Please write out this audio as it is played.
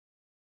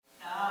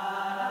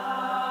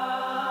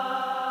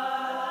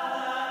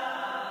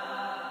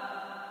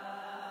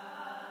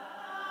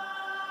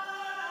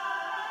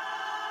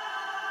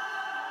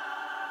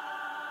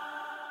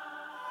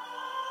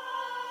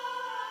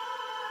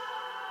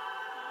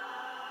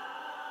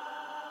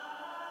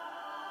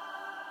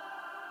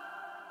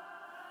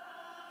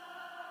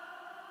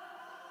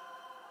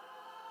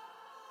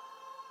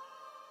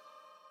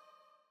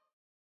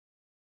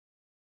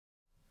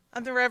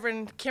I'm the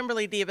Reverend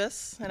Kimberly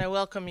Debus, and I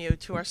welcome you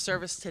to our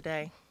service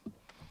today.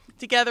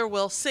 Together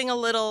we'll sing a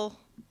little,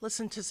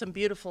 listen to some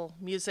beautiful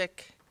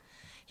music,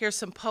 hear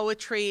some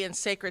poetry and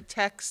sacred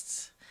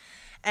texts,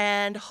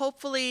 and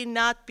hopefully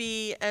not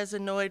be as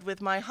annoyed with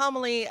my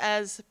homily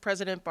as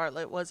President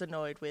Bartlett was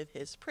annoyed with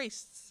his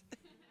priests.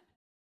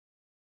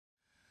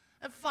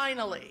 And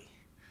finally,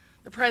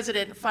 the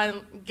President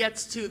finally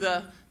gets to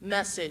the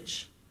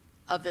message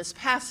of this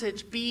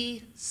passage: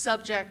 be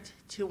subject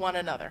to one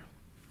another.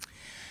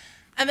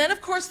 And then,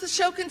 of course, the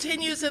show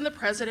continues and the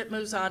President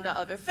moves on to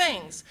other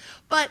things.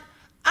 But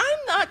I'm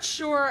not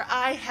sure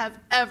I have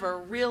ever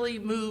really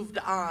moved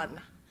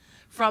on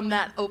from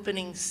that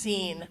opening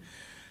scene,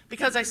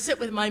 because I sit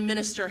with my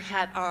minister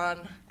hat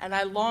on and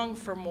I long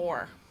for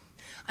more.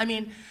 I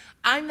mean,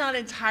 I'm not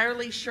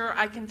entirely sure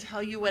I can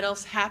tell you what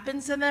else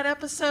happens in that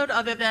episode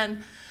other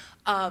than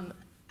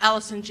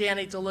Allison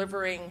Janney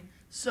delivering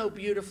so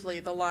beautifully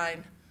the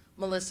line,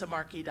 "Melissa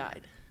Markey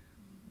died."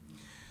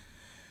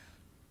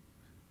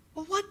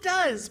 Well, what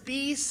does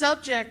be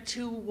subject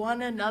to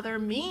one another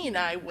mean,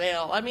 I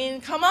wail? I mean,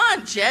 come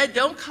on, Jed,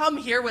 don't come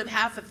here with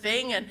half a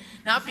thing and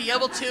not be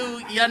able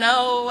to,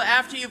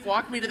 after you've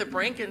walked me to the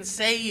brink and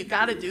say, you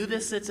got to do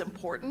this, it's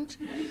important.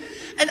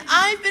 And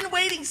I've been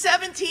waiting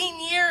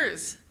 17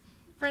 years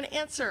for an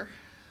answer.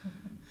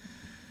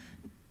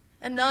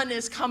 And none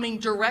is coming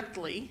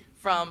directly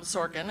from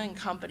Sorkin and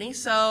company,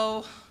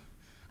 so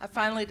I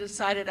finally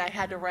decided I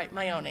had to write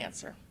my own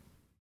answer.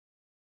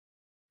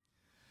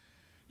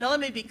 Now, let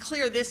me be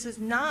clear, this is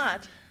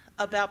not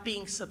about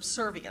being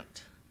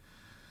subservient.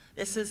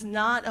 This is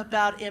not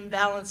about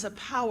imbalance of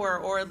power,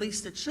 or at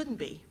least it shouldn't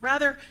be.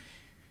 Rather,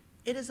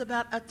 it is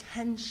about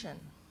attention,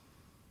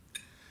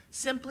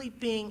 simply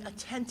being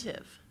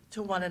attentive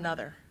to one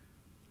another.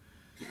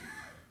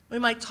 We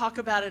might talk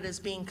about it as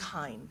being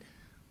kind.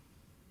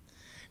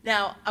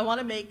 Now, I want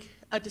to make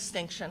a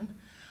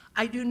distinction.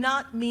 I do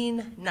not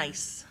mean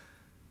nice.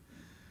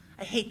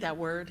 I hate that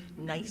word,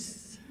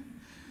 nice.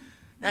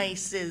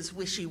 Nice is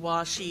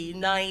wishy-washy,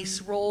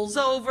 nice rolls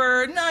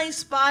over,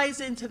 nice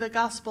buys into the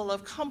gospel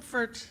of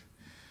comfort,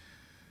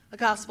 a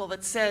gospel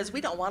that says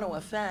we don't want to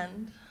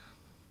offend.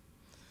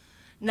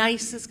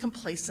 Nice is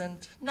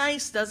complacent,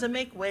 nice doesn't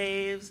make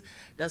waves,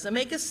 doesn't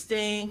make a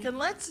stink, and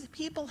lets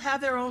people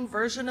have their own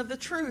version of the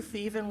truth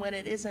even when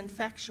it isn't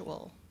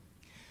factual.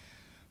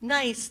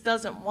 Nice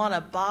doesn't want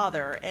to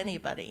bother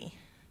anybody.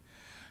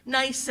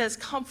 Nice says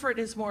comfort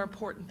is more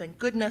important than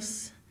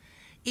goodness,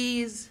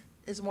 ease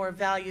is more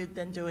valued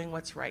than doing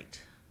what's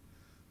right.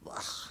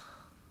 Ugh.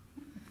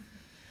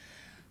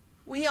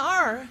 We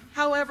are,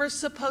 however,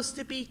 supposed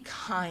to be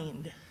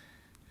kind.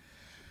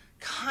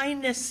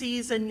 Kindness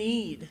sees a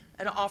need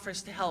and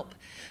offers to help.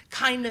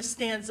 Kindness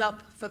stands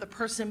up for the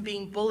person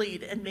being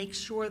bullied and makes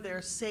sure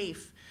they're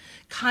safe.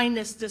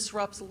 Kindness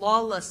disrupts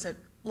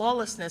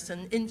lawlessness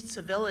and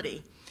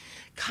incivility.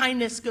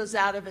 Kindness goes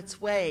out of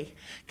its way.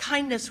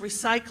 Kindness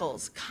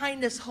recycles.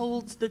 Kindness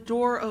holds the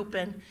door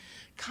open.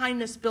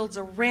 Kindness builds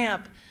a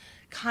ramp.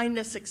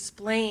 Kindness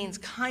explains.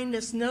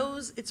 Kindness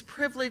knows its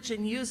privilege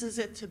and uses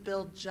it to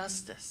build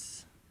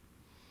justice.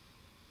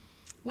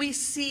 We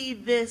see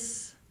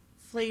this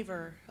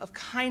flavor of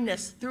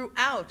kindness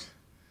throughout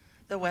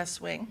the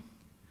West Wing.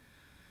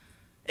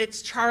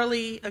 It's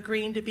Charlie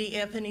agreeing to be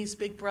Anthony's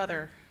big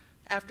brother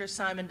after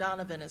Simon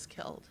Donovan is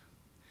killed.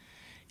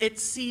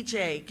 It's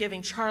CJ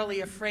giving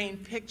Charlie a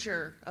framed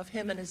picture of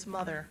him and his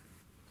mother.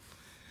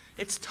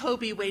 It's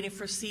Toby waiting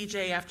for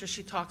CJ after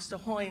she talks to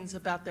Hoynes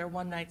about their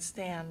one-night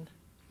stand.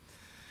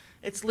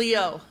 It's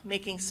Leo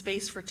making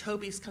space for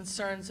Toby's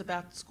concerns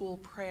about school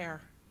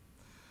prayer.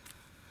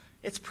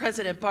 It's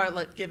President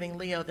Bartlett giving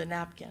Leo the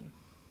napkin.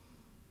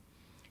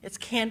 It's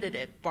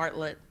candidate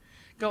Bartlett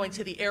going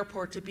to the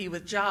airport to be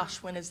with Josh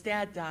when his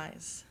dad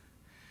dies.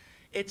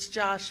 It's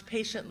Josh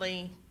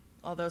patiently,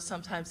 although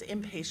sometimes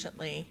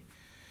impatiently,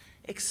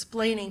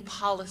 explaining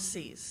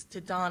policies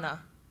to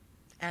Donna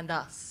and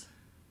us.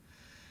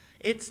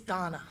 It's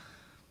Donna.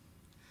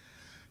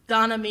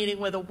 Donna meeting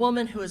with a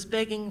woman who is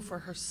begging for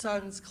her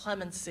son's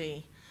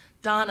clemency.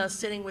 Donna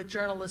sitting with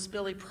journalist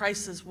Billy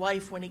Price's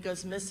wife when he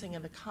goes missing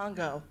in the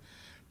Congo.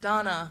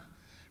 Donna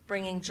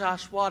bringing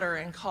Josh water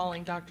and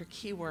calling Dr.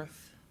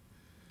 Keyworth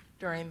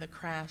during the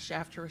crash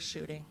after a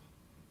shooting.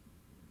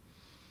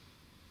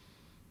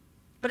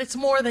 But it's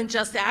more than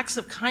just acts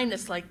of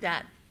kindness like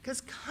that,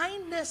 because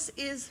kindness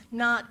is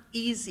not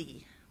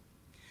easy.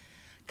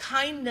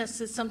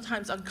 Kindness is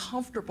sometimes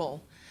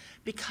uncomfortable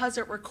because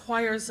it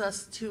requires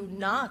us to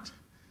not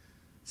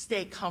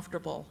stay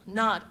comfortable,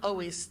 not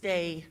always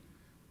stay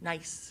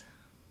nice.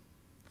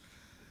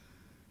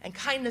 And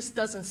kindness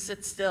doesn't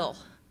sit still.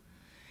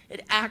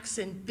 It acts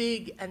in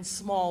big and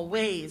small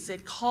ways.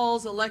 It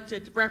calls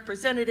elected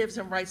representatives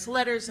and writes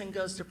letters and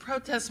goes to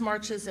protest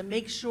marches and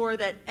makes sure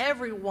that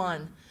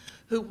everyone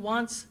who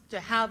wants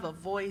to have a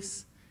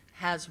voice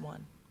has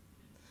one.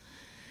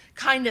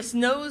 Kindness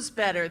knows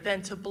better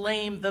than to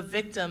blame the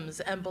victims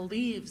and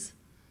believes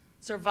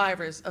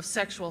survivors of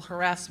sexual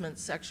harassment,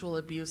 sexual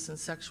abuse, and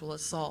sexual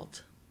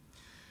assault.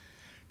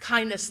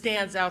 Kindness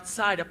stands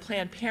outside of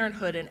Planned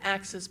Parenthood and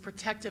acts as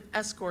protective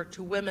escort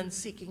to women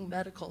seeking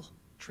medical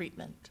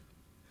treatment.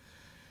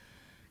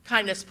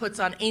 Kindness puts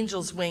on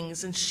angel's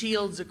wings and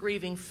shields a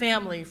grieving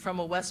family from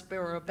a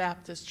Westboro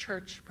Baptist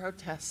church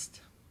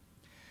protest.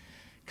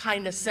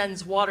 Kindness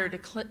sends water to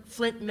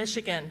Flint,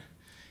 Michigan,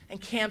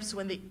 and camps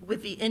with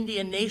the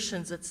Indian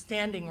nations at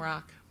Standing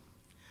Rock.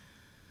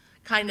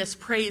 Kindness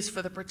prays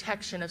for the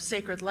protection of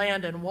sacred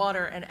land and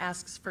water and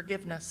asks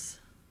forgiveness.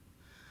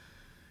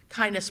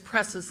 Kindness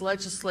presses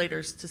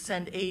legislators to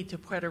send aid to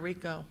Puerto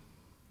Rico.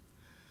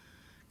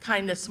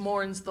 Kindness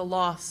mourns the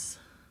loss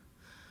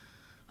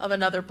of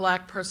another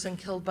black person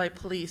killed by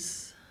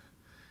police.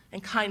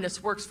 And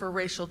kindness works for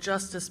racial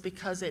justice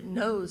because it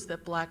knows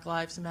that Black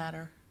lives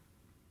matter.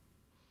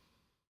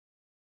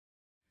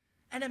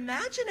 And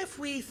imagine if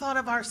we thought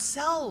of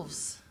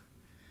ourselves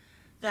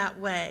that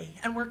way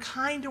and were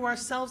kind to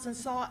ourselves and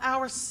saw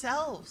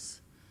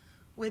ourselves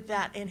with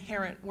that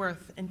inherent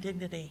worth and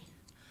dignity.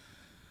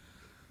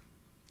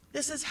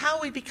 This is how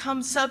we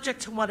become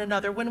subject to one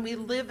another when we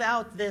live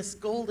out this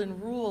golden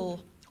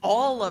rule,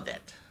 all of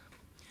it,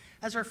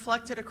 as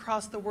reflected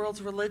across the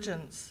world's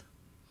religions.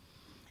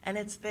 And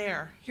it's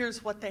there.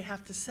 Here's what they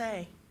have to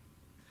say.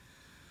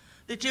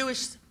 The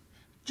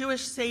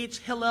Jewish sage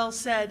Hillel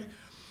said,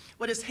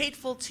 "What is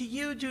hateful to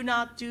you, do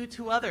not do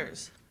to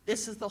others.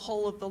 This is the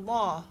whole of the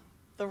law.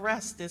 The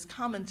rest is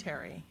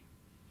commentary."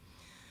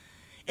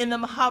 In the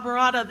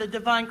Mahabharata, the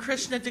divine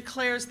Krishna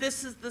declares,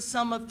 "This is the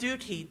sum of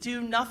duty.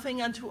 Do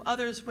nothing unto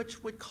others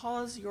which would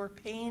cause your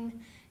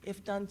pain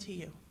if done to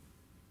you."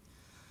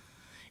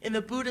 In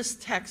the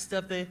Buddhist text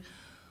of the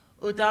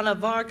Udana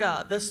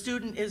Varga, the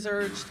student is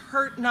urged,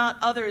 "Hurt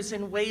not others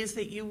in ways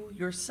that you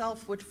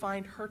yourself would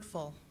find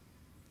hurtful."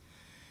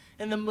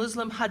 In the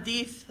Muslim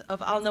hadith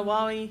of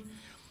Al-Nawawi,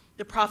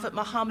 the Prophet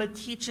Muhammad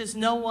teaches,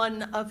 no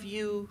one of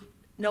you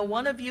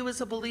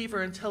is a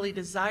believer until he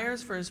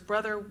desires for his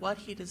brother what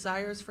he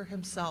desires for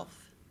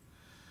himself.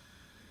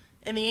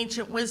 In the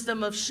ancient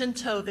wisdom of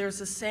Shinto,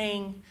 there's a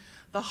saying,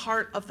 "The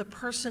heart of the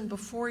person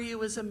before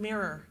you is a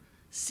mirror.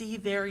 See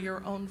there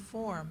your own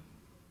form."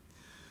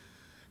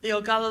 The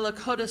Oglala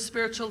Lakota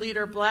spiritual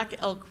leader Black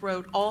Elk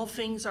wrote, "All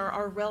things are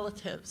our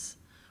relatives.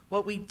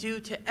 What we do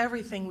to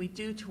everything we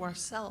do to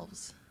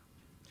ourselves."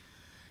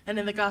 And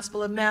in the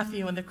Gospel of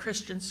Matthew and the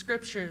Christian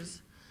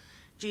scriptures,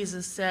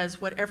 Jesus says,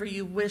 "Whatever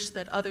you wish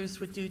that others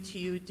would do to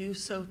you, do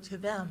so to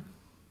them."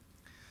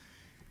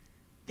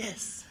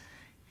 This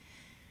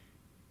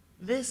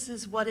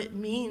is what it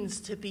means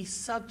to be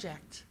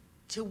subject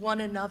to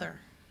one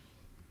another.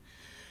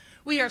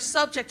 We are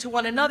subject to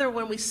one another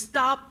when we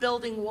stop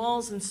building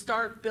walls and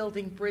start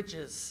building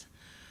bridges.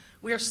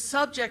 We are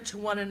subject to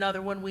one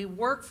another when we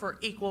work for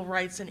equal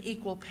rights and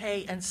equal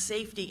pay and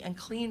safety and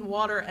clean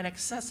water and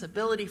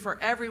accessibility for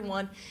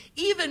everyone,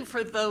 even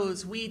for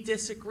those we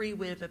disagree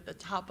with at the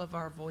top of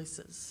our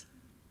voices.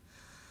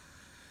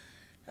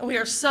 And we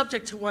are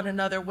subject to one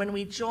another when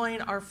we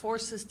join our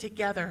forces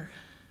together,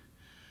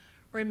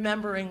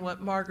 remembering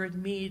what Margaret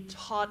Mead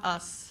taught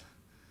us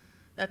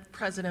that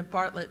President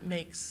Bartlett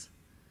makes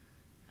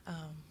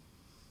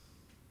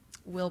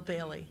Will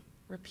Bailey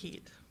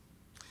repeat.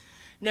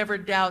 Never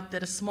doubt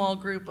that a small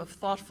group of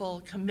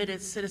thoughtful,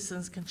 committed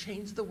citizens can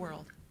change the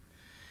world.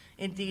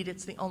 Indeed,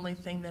 it's the only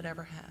thing that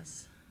ever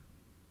has.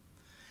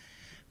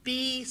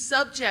 Be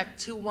subject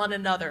to one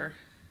another,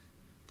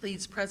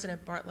 pleads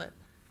President Bartlett,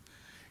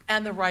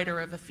 and the writer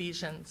of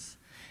Ephesians,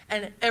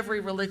 and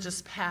every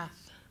religious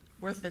path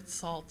worth its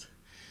salt.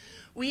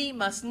 We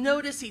must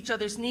notice each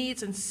other's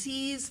needs and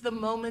seize the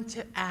moment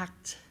to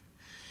act.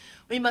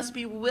 We must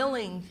be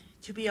willing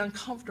to be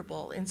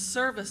uncomfortable in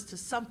service to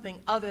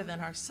something other than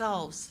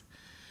ourselves.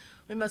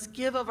 We must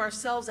give of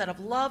ourselves out of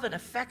love and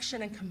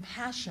affection and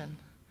compassion.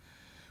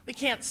 We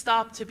can't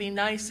stop to be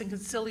nice and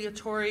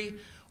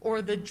conciliatory,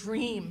 or the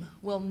dream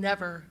will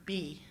never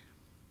be.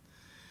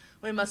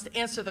 We must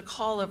answer the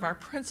call of our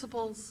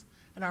principles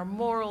and our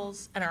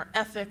morals and our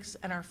ethics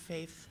and our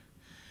faith.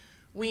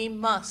 We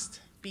must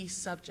be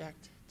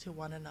subject to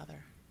one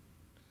another.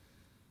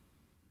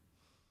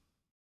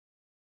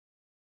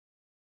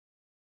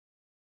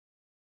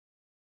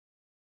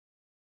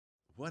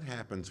 What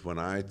happens when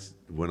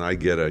I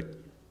get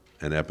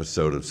an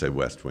episode of, say,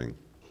 West Wing,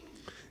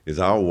 is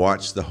I'll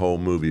watch the whole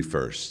movie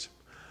first.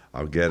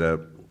 I'll get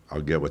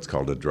what's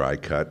called a dry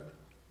cut,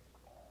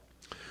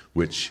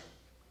 which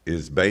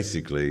is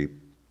basically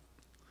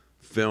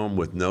film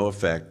with no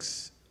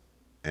effects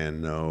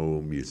and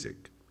no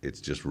music.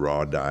 It's just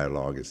raw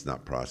dialogue. It's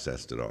not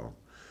processed at all.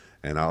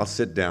 And I'll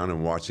sit down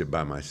and watch it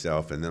by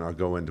myself, and then I'll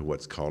go into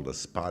what's called a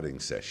spotting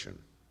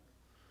session.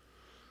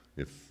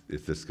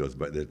 If this goes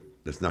by,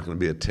 there's not going to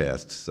be a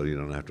test, so you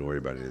don't have to worry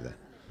about any of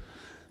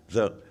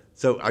that.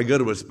 So I go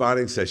to a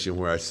spotting session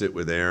where I sit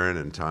with Aaron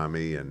and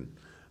Tommy, and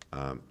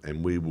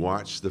we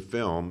watch the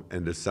film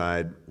and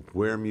decide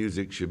where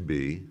music should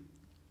be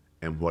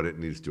and what it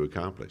needs to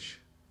accomplish.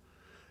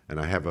 And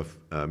I have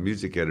a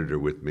music editor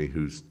with me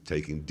who's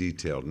taking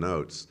detailed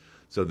notes,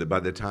 so that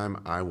by the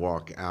time I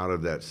walk out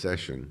of that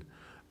session,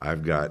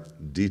 I've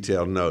got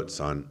detailed notes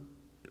on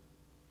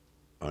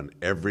on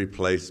every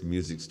place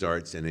music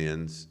starts and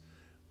ends,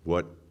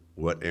 what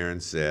Aaron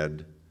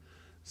said,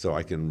 so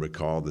I can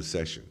recall the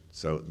session.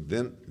 So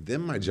then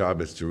my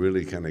job is to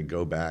really kind of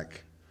go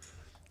back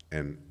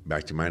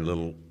to my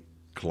little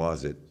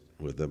closet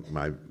with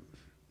my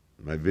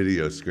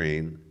video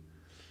screen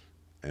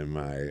and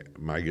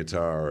my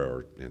guitar,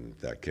 or in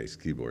that case,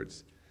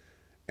 keyboards,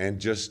 and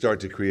just start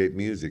to create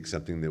music,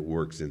 something that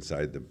works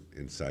inside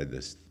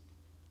the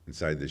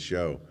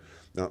show.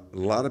 Now, a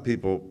lot of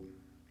people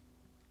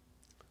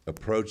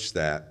approach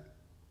that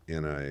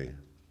in a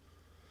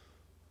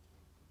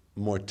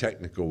more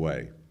technical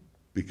way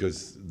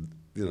because,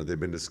 you know, they've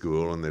been to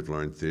school and they've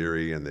learned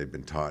theory and they've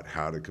been taught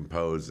how to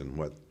compose and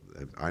what.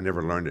 I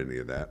never learned any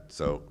of that,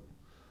 so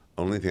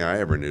only thing I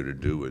ever knew to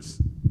do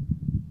was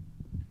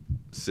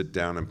sit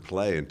down and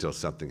play until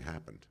something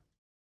happened.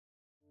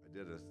 I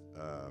did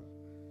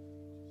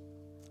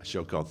a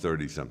show called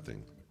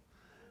 30-something,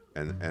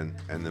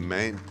 and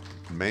the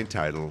main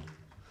title,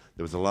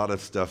 there was a lot of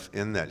stuff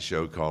in that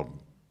show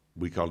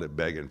we called it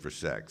Begging for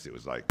Sex. It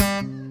was like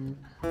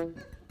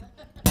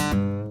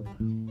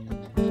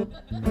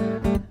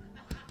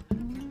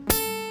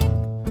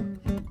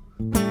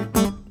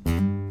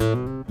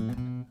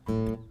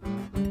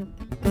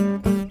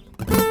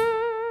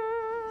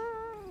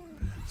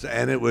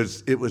and it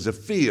was a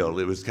feel.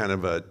 It was kind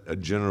of a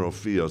general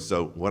feel.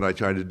 So what I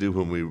tried to do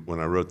when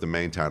I wrote the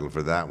main title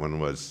for that one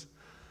was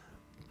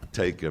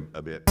take a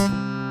bit.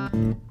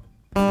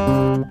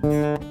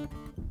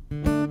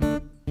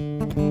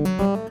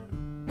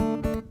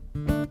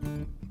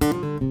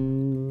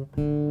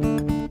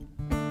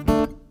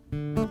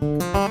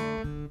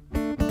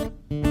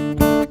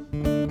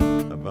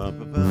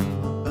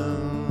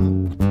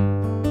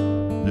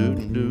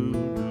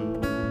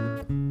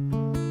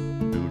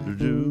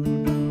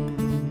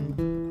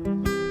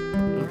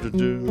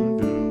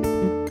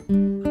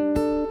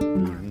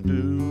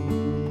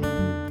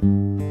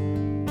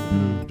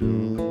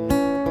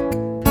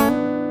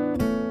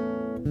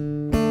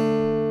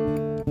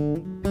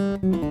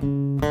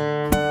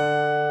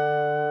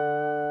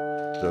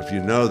 So if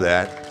you know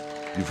that,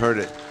 you've heard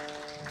it.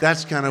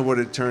 That's kind of what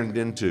it turned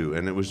into,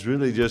 and it was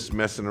really just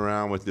messing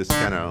around with this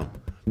kind of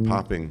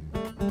popping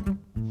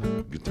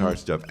guitar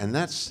stuff, and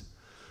that's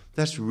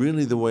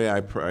really the way I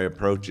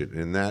approach it.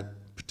 In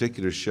that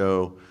particular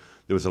show,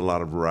 there was a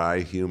lot of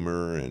wry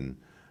humor and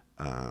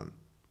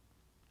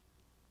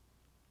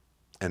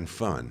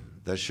fun.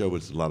 That show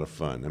was a lot of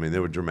fun. I mean,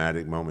 there were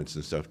dramatic moments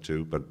and stuff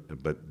too,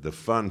 but the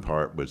fun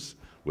part was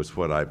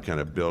what I've kind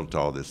of built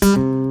all this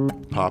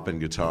popping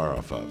guitar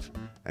off of.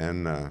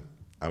 And I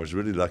was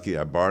really lucky.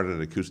 I borrowed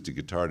an acoustic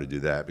guitar to do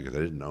that because I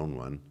didn't own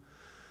one,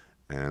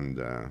 and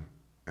I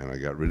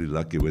got really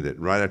lucky with it.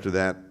 Right after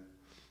that,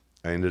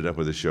 I ended up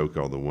with a show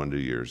called The Wonder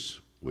Years,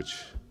 which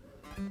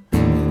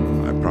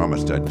I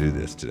promised I'd do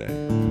this today,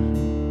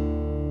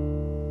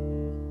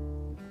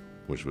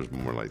 which was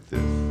more like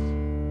this.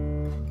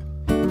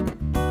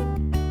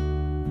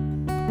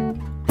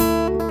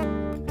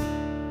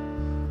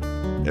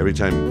 Every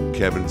time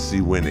Kevin see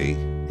Winnie,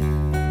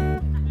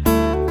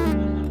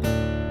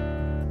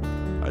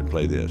 I'd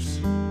play this.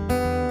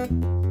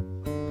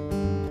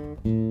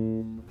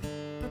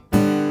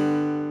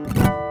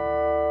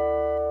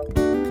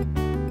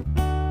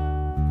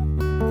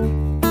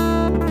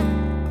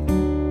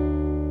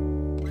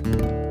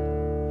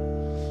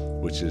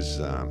 Which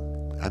is, I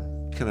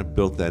kind of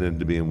built that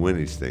into being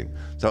Winnie's thing.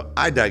 So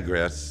I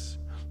digress.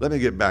 Let me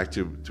get back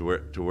to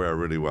where I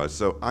really was.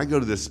 So I go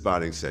to this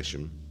spotting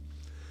session,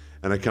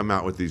 and I come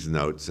out with these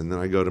notes, and then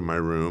I go to my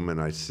room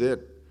and I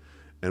sit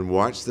and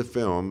watch the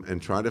film and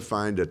try to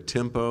find a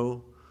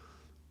tempo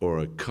or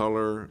a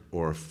color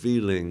or a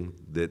feeling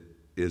that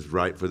is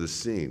right for the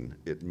scene.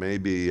 It may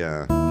be,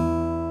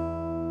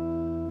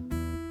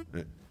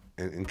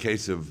 in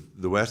case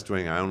of The West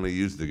Wing, I only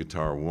used the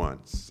guitar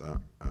once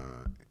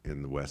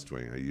in The West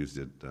Wing. I used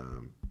it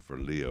for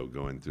Leo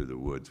going through the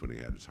woods when he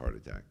had his heart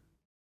attack.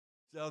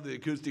 Sell the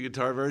acoustic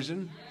guitar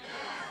version?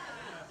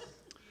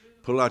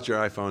 Pull out your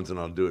iPhones and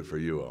I'll do it for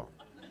you all.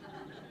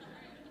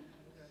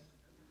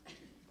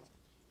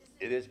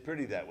 It is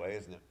pretty that way,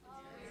 isn't it?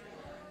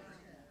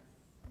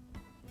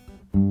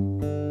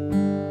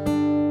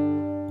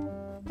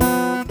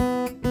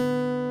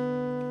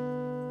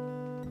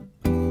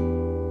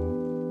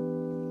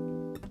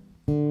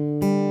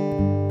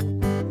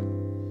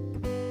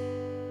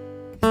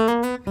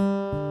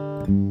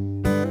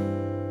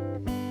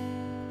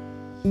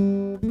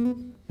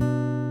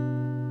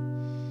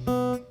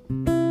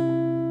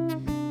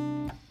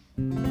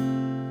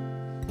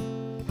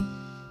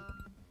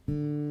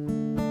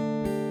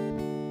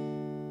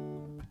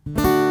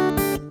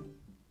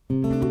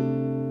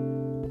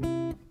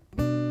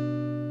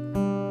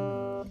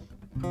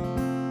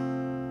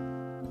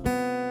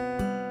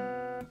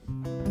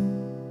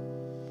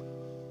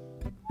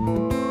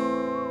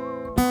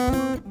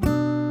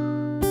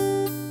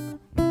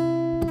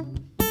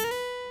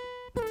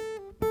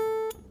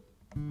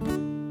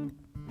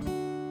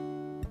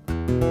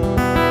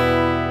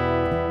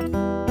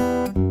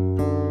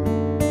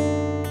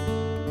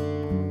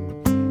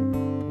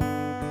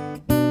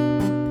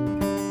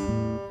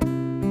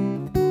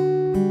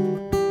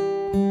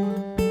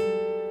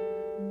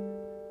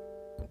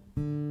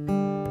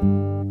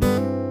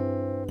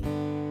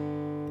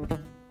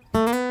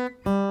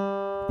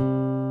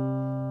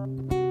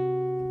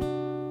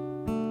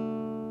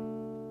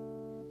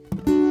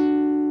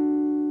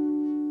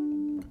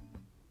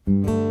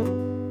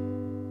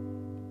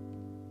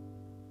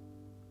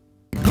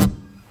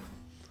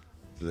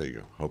 you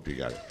go. Hope you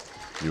got it.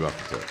 You're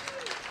welcome to it.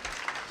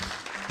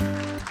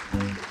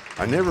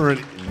 I never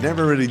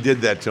really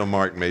did that till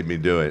Mark made me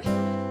do it.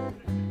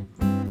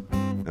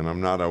 And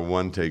I'm not a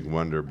one-take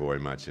wonder boy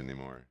much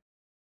anymore.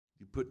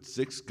 You put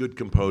 6 good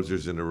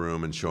composers in a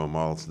room and show them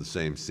all the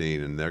same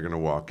scene, and they're going to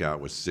walk out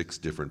with 6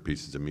 different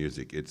pieces of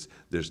music.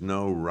 There's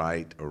no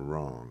right or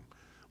wrong.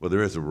 Well,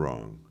 there is a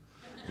wrong,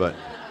 but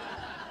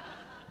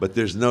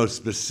there's no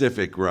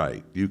specific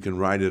right. You can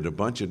write it a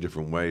bunch of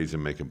different ways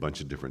and make a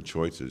bunch of different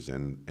choices,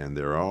 and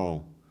they're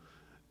all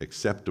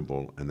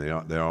acceptable, and they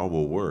all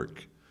will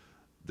work.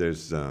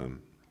 There's I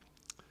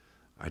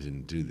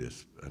didn't do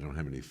this. I don't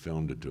have any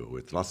film to do it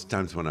with. Lots of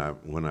times when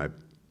I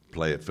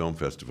play at film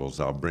festivals,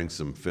 I'll bring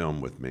some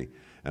film with me,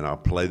 and I'll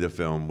play the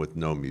film with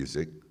no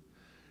music,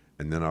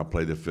 and then I'll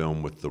play the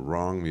film with the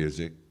wrong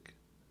music.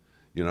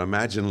 You know,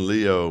 imagine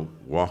Leo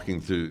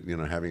walking through, you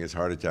know, having his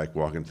heart attack,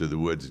 walking through the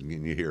woods, and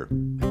you hear.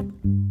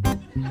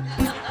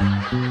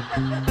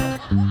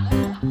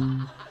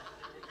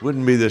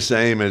 Wouldn't be the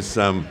same as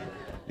some,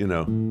 you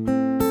know.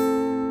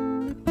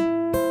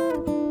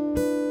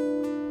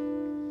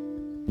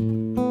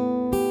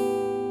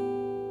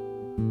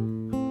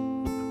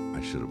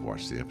 I should have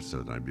watched the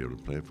episode and I'd be able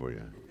to play it for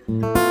you.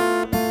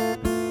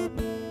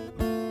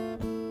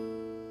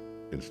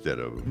 Instead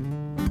of.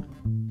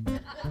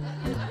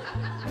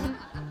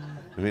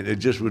 I mean, it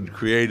just would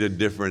create a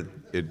different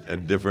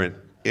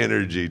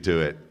energy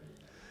to it.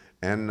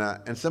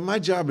 And so my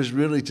job is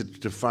really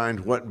to find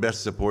what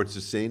best supports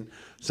the scene.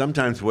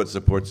 Sometimes what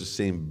supports the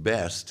scene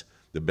best,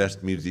 the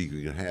best music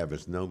you can have,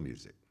 is no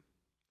music.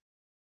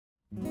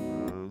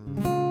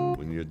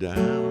 When you're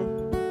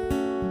down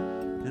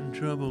in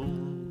trouble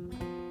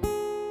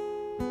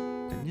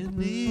and you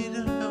need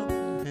a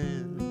helping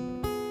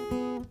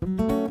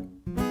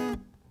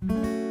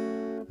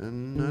hand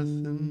and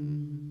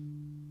nothing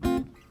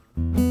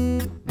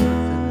is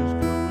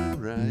going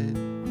right.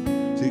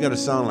 So you got a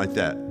song like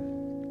that.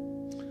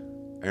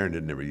 Aaron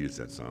didn't ever use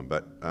that song,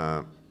 but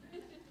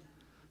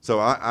so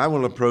I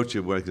will approach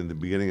it like in the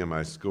beginning of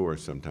my score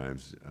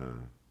sometimes.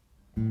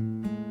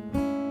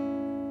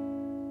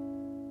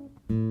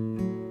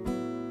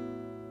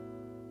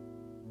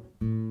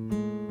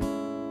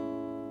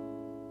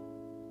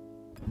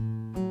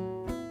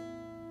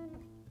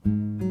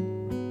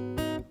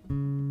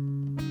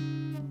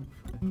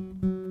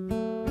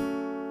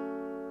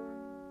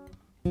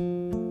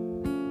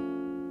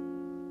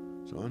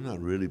 So I'm not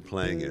really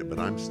playing it, but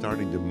I'm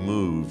starting to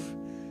move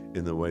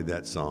in the way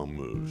that song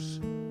moves.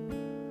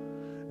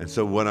 And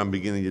so what I'm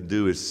beginning to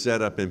do is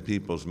set up in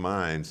people's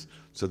minds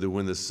so that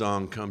when the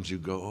song comes, you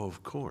go, oh,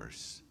 of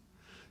course.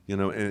 You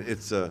know, and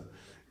it's a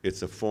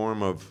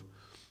form of,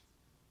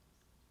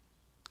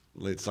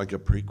 it's like a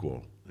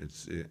prequel.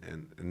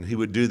 And he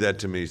would do that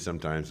to me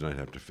sometimes, and I'd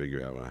have to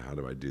figure out, well, how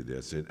do I do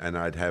this? And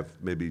I'd have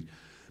maybe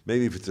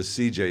if it's a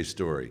CJ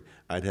story,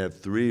 I'd have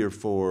 3 or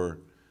 4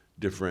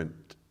 different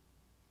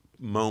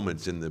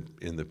moments in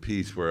the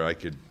piece where I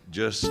could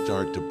just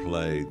start to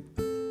play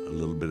a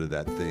little bit of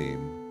that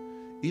theme,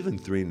 even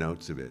 3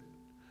 notes of it,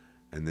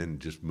 and then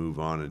just move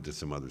on into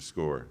some other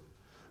score.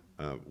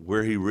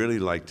 Where he really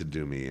liked to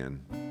do me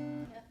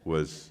in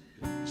was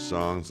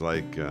songs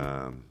like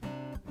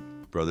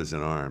Brothers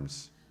in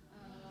Arms.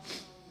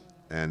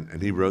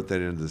 And he wrote that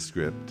into the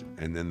script,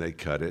 and then they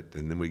cut it,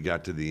 and then we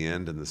got to the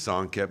end, and the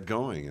song kept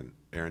going, and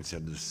Aaron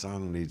said, the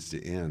song needs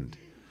to end.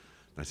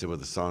 And I said, well,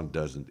 the song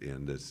doesn't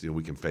end. It's, you know,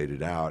 we can fade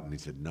it out. And he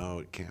said, no,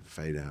 it can't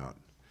fade out.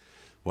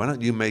 Why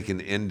don't you make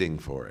an ending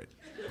for it?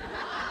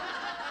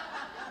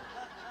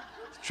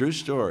 True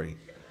story.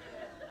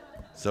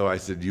 So I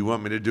said, you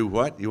want me to do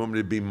what? You want me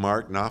to be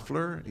Mark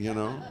Knopfler, you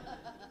know?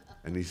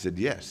 And he said,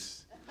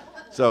 yes.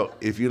 So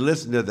if you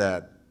listen to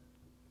that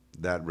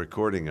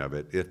recording of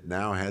it, it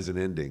now has an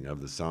ending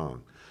of the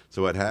song.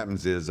 So what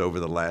happens is over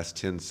the last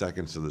 10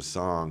 seconds of the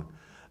song,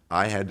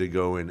 I had to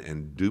go in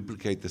and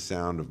duplicate the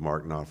sound of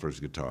Mark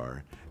Knopfler's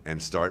guitar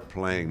and start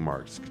playing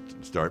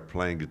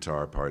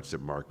guitar parts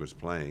that Mark was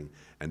playing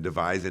and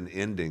devise an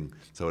ending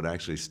so it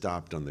actually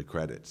stopped on the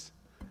credits.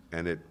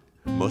 And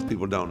most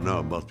people don't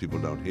know, most people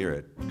don't hear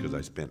it because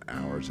I spent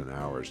hours and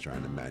hours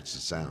trying to match the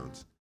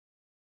sounds.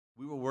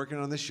 We were working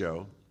on the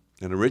show,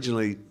 and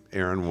originally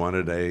Aaron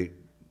wanted a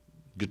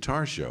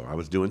guitar show. I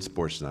was doing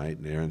Sports Night,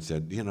 and Aaron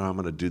said, you know, I'm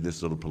going to do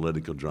this little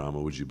political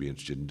drama. Would you be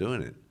interested in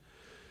doing it?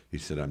 He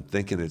said, I'm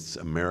thinking it's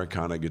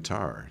Americana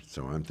guitar.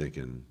 So I'm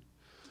thinking,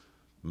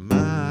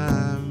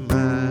 my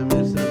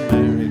Miss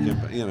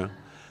American, you know.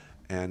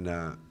 And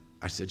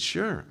I said,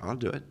 sure, I'll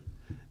do it.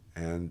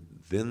 And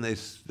then they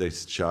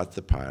shot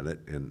the pilot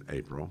in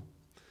April,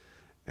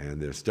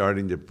 and they're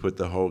starting to put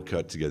the whole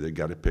cut together,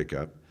 got a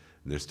pickup,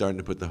 and they're starting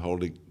to put the whole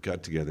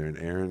cut together, and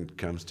Aaron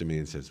comes to me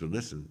and says, well,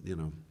 listen, you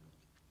know,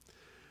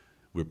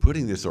 we're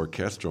putting this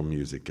orchestral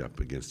music up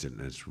against it,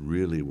 and it's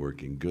really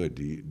working good.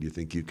 Do you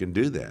think you can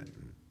do that?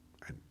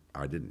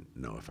 I didn't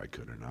know if I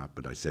could or not,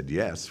 but I said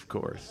yes, of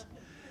course,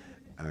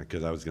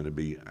 because I was going to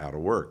be out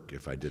of work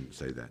if I didn't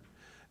say that.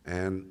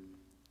 And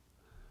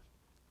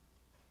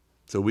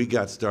so we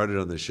got started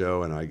on the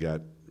show, and I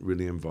got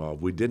really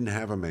involved. We didn't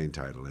have a main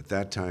title. At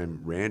that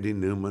time, Randy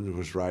Newman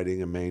was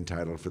writing a main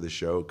title for the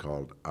show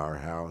called Our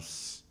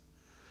House.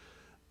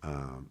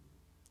 A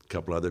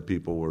couple other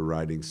people were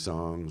writing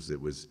songs.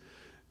 It was,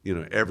 you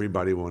know,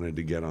 everybody wanted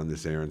to get on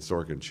this Aaron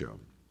Sorkin show.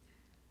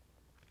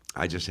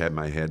 I just had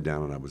my head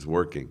down and I was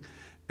working.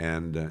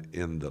 And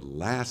in the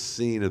last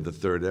scene of the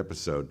third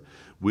episode,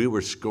 we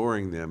were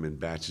scoring them in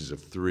batches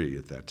of 3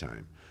 at that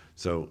time.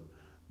 So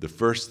the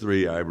first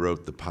 3, I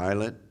wrote the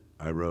pilot,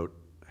 I wrote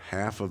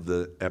half of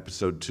the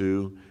episode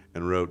 2,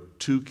 and wrote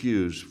 2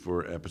 cues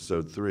for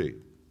episode 3.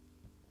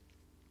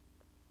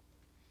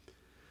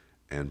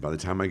 And by the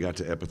time I got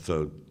to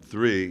episode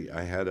 3,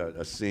 I had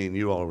a scene,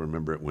 you all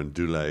remember it, when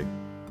Dulé,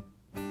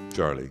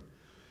 Charlie,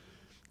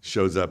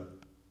 shows up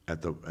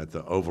at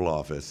the Oval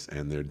Office,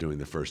 and they're doing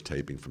the first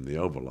taping from the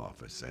Oval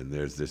Office. And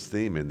there's this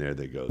theme in there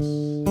that goes...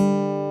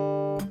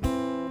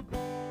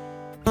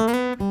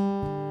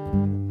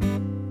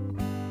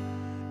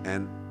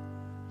 And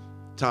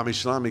Tommy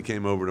Schlamme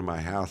came over to my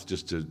house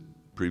just to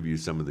preview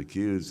some of the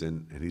cues,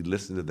 and he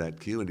listened to that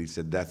cue, and he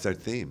said, "That's our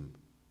theme."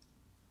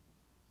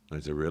 I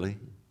said, "Really?"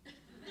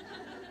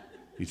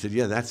 He said,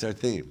 "Yeah, that's our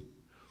theme.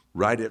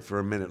 Write it for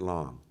a minute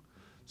long."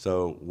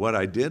 So what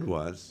I did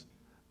was,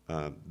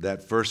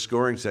 that first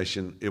scoring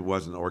session, it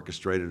wasn't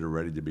orchestrated or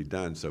ready to be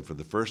done. So for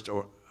the first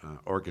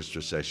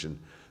orchestra session,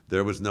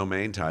 there was no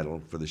main title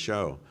for the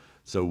show.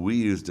 So we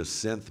used a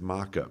synth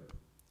mock-up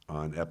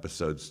on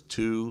episodes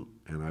 2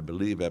 and I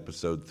believe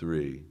episode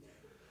 3.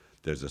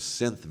 There's a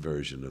synth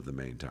version of the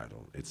main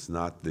title. It's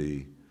not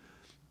the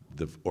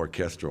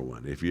orchestral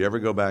one. If you ever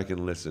go back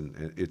and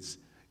listen, it's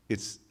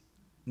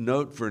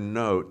note for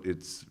note,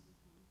 it's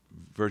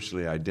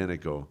virtually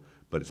identical,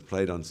 but it's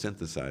played on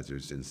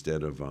synthesizers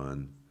instead of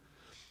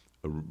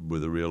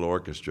with a real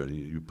orchestra.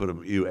 You put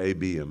them, you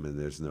A/B them, and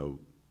there's no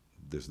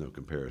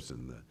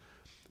comparison. The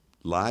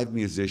live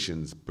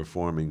musicians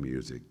performing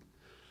music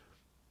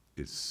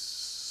is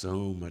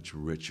so much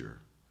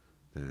richer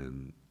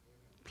than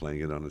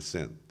playing it on a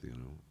synth. You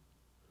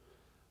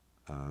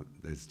know,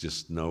 there's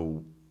just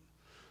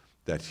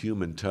that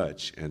human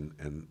touch, and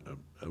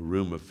a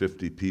room of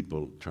 50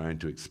 people trying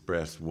to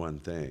express one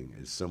thing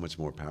is so much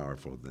more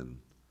powerful than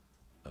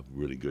a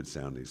really good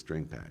sounding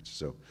string patch.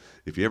 So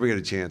if you ever get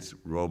a chance,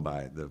 roll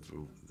by it.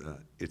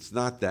 It's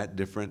not that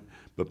different,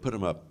 but put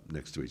them up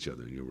next to each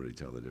other and you'll really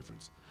tell the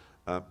difference.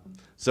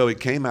 So it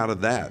came out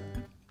of that.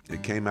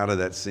 It came out of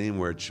that scene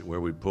where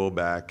we pull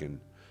back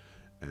and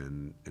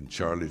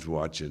Charlie's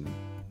watching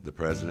the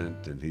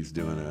president and he's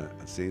doing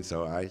a scene.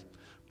 So I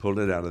pulled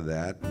it out of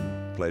that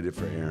and played it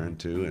for Aaron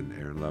too, and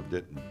Aaron loved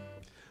it. And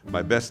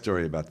my best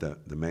story about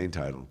the main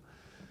title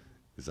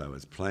is I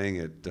was playing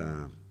it,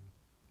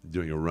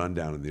 doing a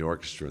rundown in the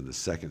orchestra in the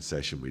second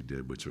session we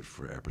did, which was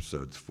for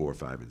episodes 4,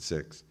 5, and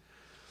 6.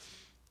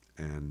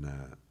 And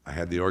I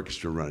had the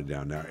orchestra run it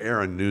down. Now,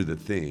 Aaron knew the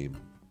theme,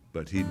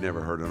 but he'd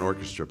never heard an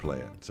orchestra play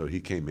it. So he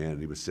came in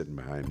and he was sitting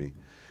behind me,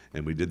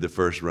 and we did the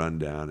first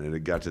rundown, and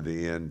it got to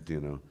the end,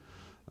 you know,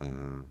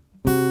 and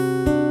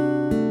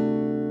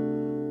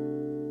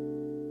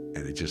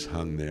it just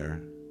hung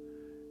there.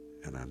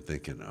 And I'm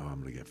thinking, oh,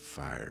 I'm gonna get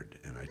fired.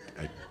 And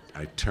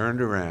I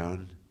turned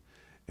around,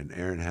 and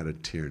Aaron had a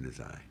tear in his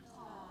eye.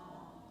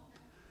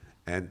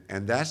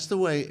 And that's the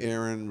way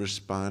Aaron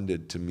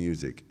responded to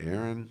music.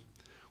 Aaron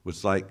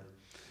was like,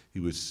 he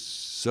was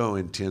so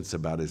intense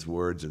about his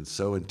words and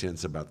so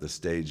intense about the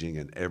staging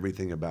and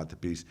everything about the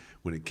piece.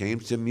 When it came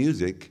to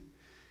music,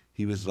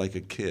 he was like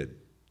a kid.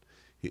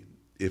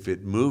 If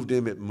it moved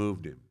him, it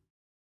moved him.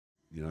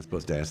 You're not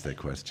supposed to ask that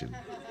question.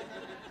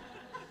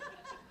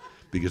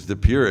 Because the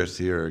purists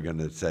here are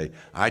gonna say,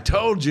 I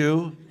told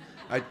you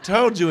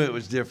it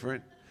was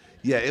different.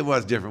 Yeah, it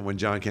was different when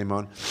John came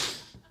on.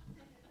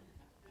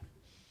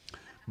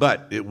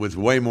 But it was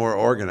way more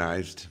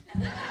organized.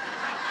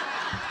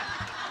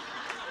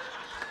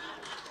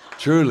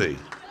 Truly.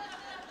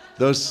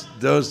 Those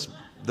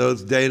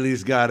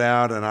dailies got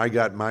out, and I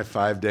got my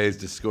 5 days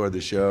to score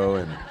the show,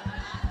 and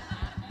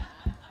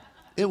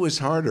it was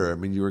harder. I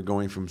mean, you were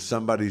going from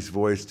somebody's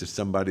voice to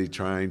somebody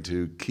trying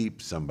to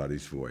keep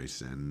somebody's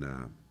voice, and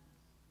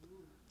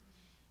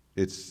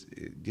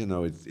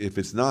if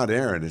it's not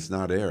Aaron, it's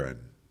not Aaron.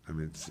 I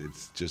mean,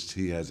 it's just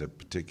he has a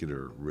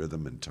particular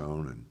rhythm and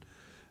tone and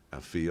a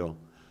feel.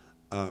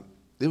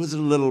 It was a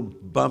little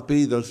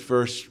bumpy those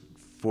first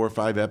 4 or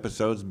 5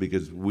 episodes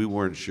because we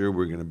weren't sure we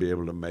were going to be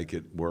able to make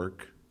it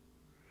work.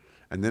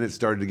 And then it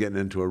started getting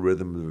into a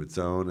rhythm of its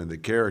own, and the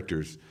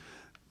characters,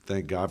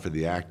 thank God for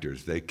the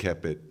actors, they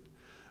kept it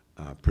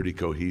pretty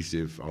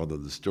cohesive, although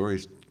the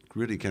stories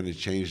really kind of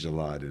changed a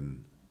lot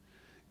in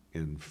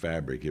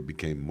fabric. It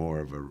became more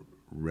of a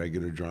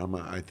regular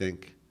drama, I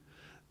think,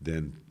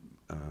 than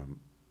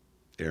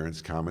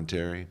Aaron's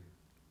commentary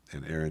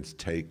and Aaron's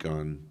take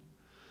on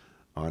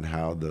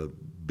how the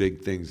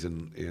big things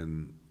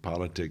in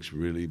politics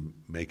really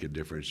make a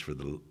difference for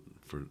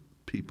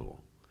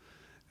people,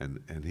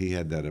 and he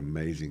had that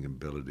amazing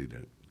ability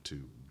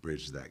to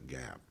bridge that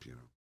gap, you know.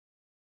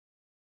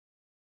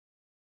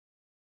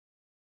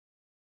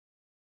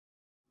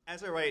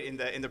 As I write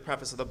in the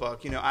preface of the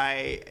book,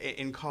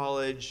 in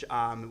college,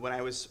 when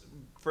I was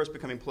first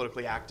becoming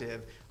politically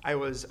active, I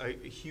was a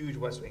huge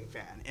West Wing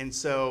fan. And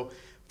so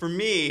for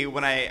me,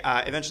 when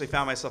I eventually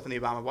found myself in the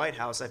Obama White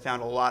House, I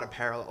found a lot of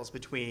parallels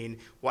between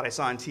what I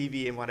saw on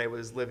TV and what I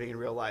was living in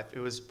real life. It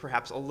was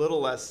perhaps a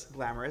little less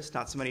glamorous,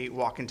 not so many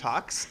walk and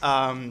talks,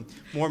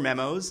 more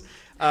memos,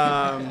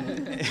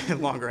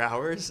 longer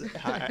hours.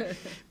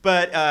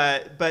 But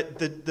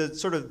the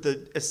sort of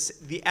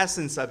the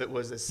essence of it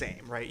was the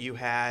same, right? You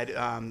had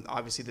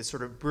obviously this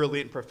sort of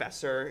brilliant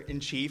professor in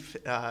chief.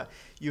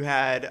 You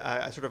had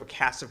a sort of a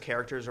cast of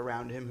characters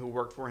around him who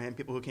worked for him,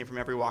 people who came from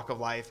every walk of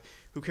life,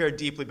 who cared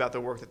deeply about the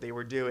work that they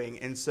were doing.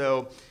 And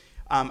so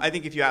I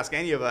think if you ask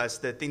any of us,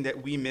 the thing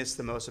that we missed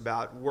the most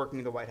about working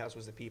in the White House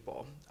was the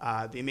people,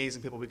 the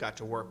amazing people we got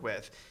to work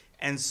with.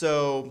 And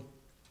so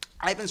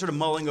I've been sort of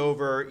mulling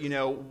over,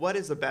 what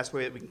is the best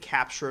way that we can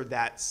capture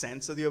that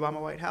sense of the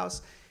Obama White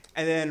House?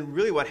 And then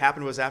really what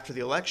happened was after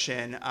the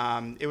election,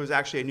 it was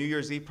actually a New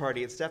Year's Eve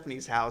party at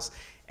Stephanie's house,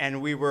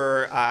 and we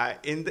were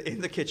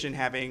in the kitchen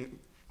having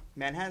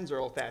Manhattans or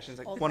old fashions?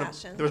 Like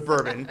Old-fashioned. There was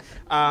bourbon.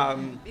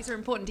 These are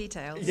important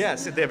details.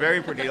 Yes, they're very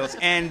important details.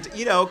 And,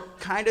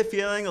 kind of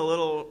feeling a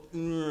little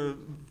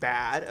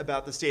bad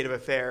about the state of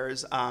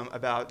affairs,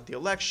 about the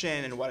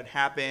election and what had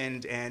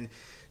happened, and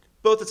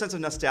both a sense of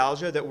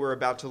nostalgia that we're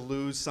about to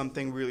lose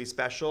something really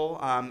special,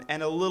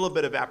 and a little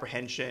bit of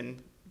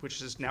apprehension, which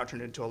has now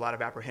turned into a lot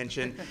of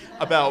apprehension,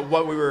 about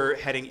what we were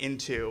heading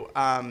into.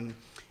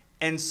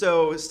 And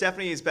so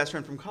Stephanie's best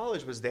friend from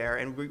college was there,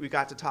 and we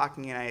got to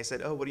talking, and I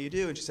said, oh, what do you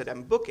do? And she said, I'm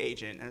a book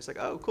agent. And I was like,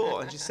 oh, cool.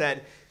 And she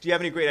said, do you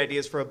have any great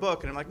ideas for a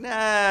book? And I'm like,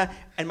 nah.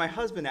 And my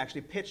husband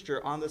actually pitched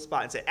her on the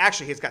spot and said,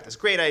 actually, he's got this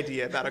great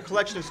idea about a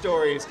collection of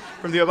stories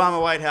from the Obama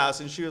White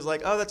House. And she was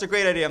like, oh, that's a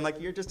great idea. I'm like,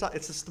 it's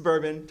just the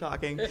bourbon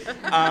talking.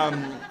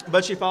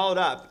 But she followed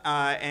up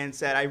and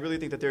said, I really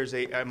think that there's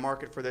a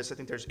market for this. I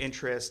think there's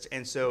interest,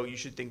 and so you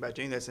should think about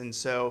doing this. And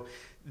so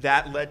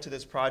that led to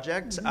this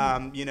project.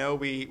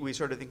 Mm-hmm. We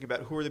started thinking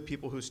about who are the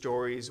people whose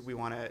stories we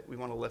want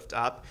to lift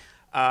up,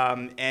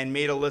 and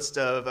made a list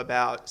of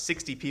about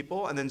 60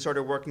 people, and then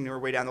started working our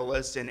way down the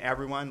list. And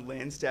everyone,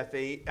 Lynn,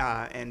 Steffi,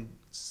 and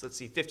let's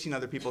see, 15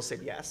 other people said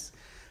yes.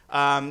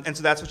 And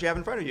so that's what you have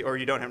in front of you, or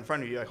you don't have in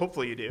front of you.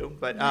 Hopefully you do,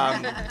 but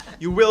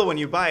you will when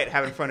you buy it.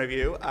 Have in front of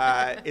you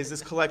is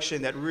this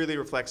collection that really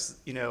reflects,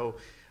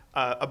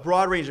 a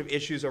broad range of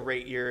issues over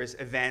 8 years,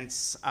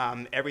 events,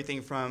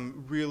 everything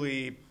from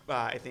really,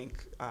 I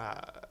think,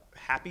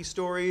 happy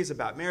stories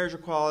about marriage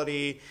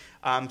equality,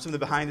 some of the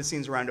behind the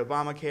scenes around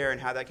Obamacare and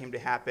how that came to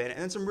happen, and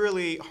then some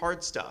really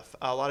hard stuff,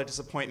 a lot of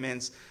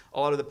disappointments, a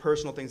lot of the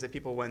personal things that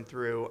people went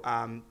through.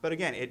 But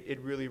again, it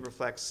really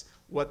reflects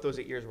what those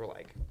 8 years were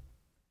like.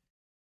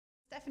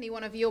 Stephanie,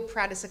 one of your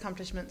proudest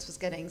accomplishments was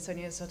getting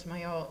Sonia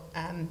Sotomayor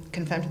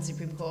confirmed to the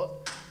Supreme Court.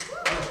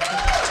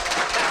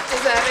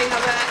 Deserving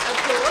of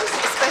applause,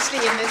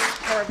 especially in this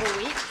horrible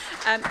week.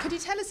 Could you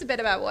tell us a bit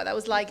about what that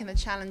was like and the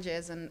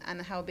challenges and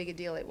how big a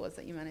deal it was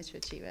that you managed to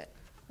achieve it?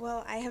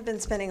 Well, I have been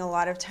spending a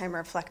lot of time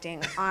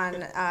reflecting on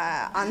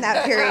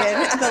that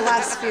period the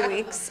last few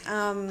weeks.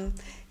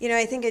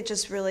 I think it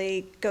just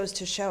really goes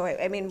to show,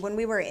 I mean, when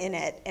we were in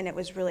it, and it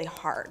was really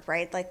hard,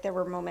 right? Like, there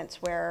were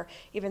moments where,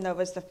 even though it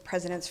was the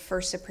president's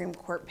first Supreme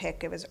Court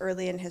pick, it was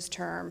early in his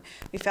term,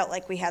 we felt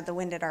like we had the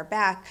wind at our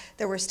back.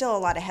 There were still a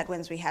lot of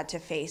headwinds we had to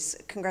face.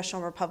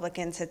 Congressional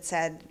Republicans had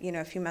said,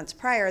 a few months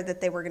prior that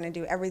they were going to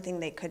do everything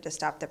they could to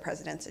stop the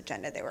president's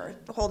agenda. They were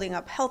holding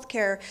up health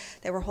care,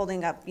 they were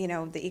holding up,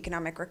 the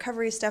economic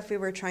recovery stuff we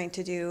were trying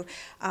to do,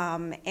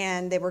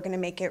 and they were going to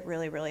make it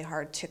really, really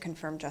hard to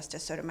confirm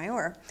Justice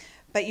Sotomayor.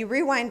 But you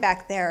rewind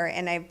back there,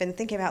 and I've been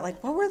thinking about,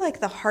 what were,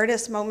 the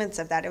hardest moments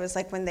of that? It was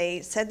like when they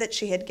said that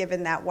she had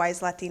given that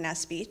wise Latina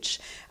speech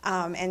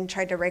and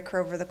tried to rake her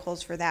over the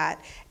coals for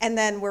that. And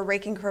then we're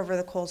raking her over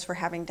the coals for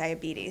having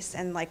diabetes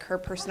and, her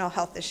personal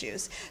health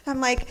issues. I'm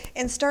like,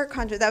 in stark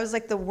contrast, that was,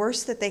 the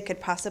worst that they could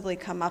possibly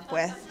come up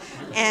with.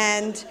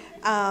 And,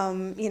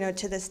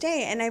 to this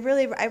day, and I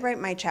write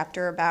my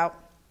chapter about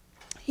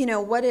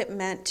what it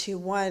meant to,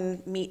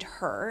 one, meet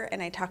her,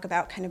 and I talk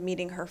about kind of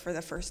meeting her for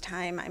the first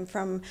time. I'm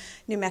from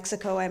New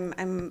Mexico.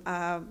 I'm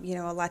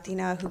a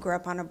Latina who grew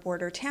up on a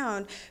border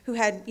town who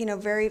had,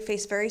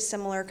 faced very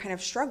similar kind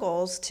of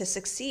struggles to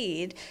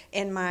succeed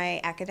in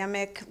my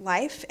academic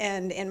life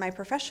and in my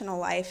professional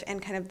life,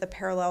 and kind of the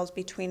parallels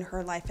between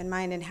her life and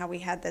mine, and how we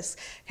had this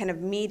kind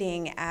of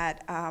meeting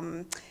at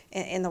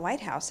in the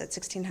White House at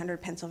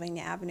 1600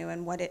 Pennsylvania Avenue,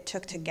 and what it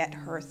took to get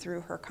her through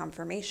her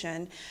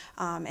confirmation,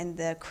 and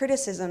the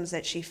criticisms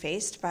that she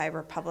faced by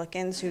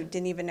Republicans who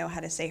didn't even know how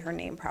to say her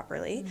name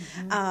properly,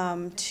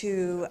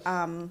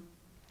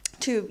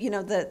 to,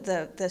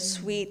 the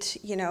sweet,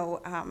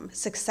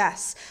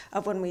 success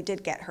of when we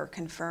did get her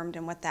confirmed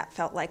and what that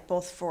felt like,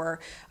 both for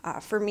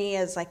me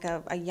as like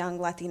a young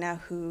Latina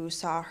who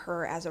saw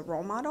her as a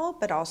role model,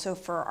 but also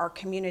for our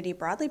community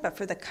broadly, but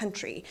for the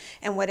country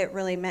and what it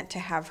really meant to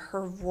have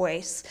her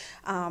voice,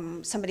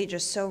 somebody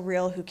just so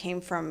real who came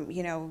from,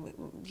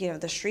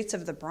 the streets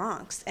of the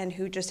Bronx and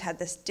who just had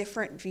this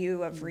different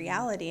view of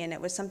reality. And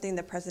it was something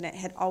the president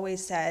had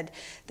always said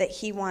that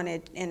he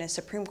wanted in a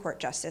Supreme Court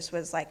justice,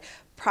 was like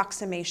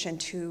approximation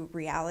to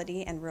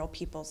reality and real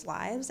people's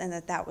lives, and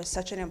that was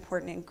such an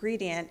important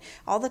ingredient.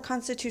 All the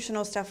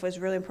constitutional stuff was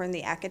really important,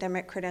 the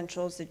academic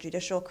credentials, the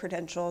judicial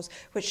credentials,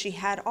 which she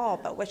had all,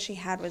 but what she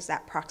had was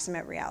that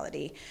proximate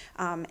reality.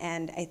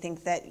 And I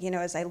think that,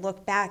 as I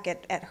look back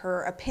at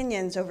her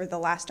opinions over the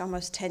last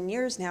almost 10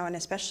 years now, and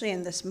especially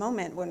in this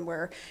moment when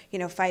we're,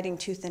 fighting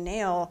tooth and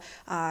nail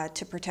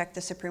to protect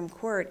the Supreme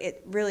Court,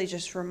 it really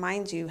just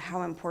reminds you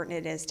how important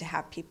it is to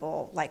have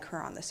people like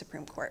her on the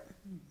Supreme Court.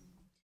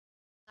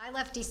 I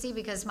left DC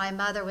because my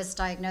mother was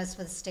diagnosed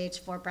with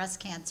stage 4 breast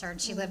cancer, and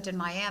she lived in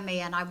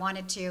Miami, and I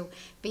wanted to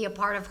be a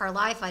part of her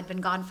life. I'd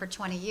been gone for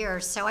 20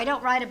 years, so I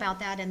don't write about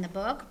that in the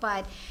book,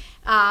 but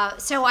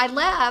so I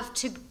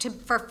left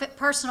for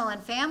personal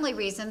and family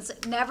reasons.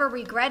 Never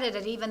regretted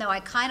it, even though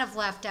I kind of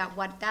left at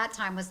what that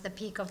time was the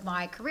peak of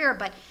my career.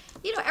 But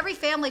every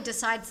family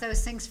decides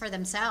those things for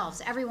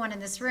themselves. Everyone in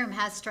this room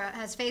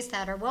has faced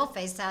that or will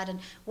face that, and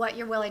what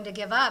you're willing to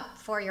give up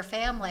for your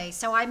family.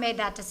 So I made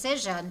that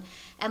decision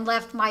and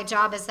left my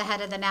job as the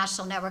head of the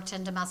National Network to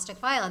End Domestic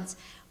Violence.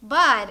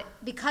 But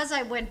because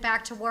I went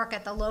back to work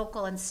at the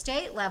local and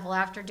state level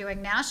after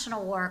doing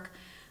national work,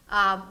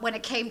 when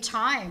it came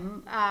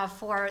time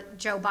for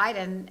Joe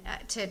Biden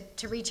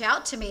to reach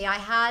out to me, I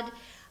had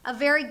a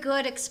very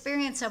good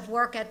experience of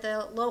work at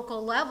the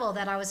local level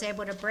that I was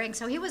able to bring.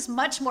 So he was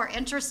much more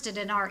interested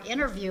in our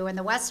interview in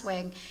the West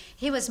Wing.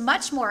 He was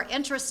much more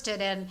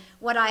interested in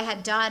what I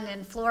had done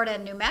in Florida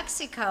and New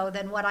Mexico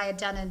than what I had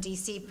done in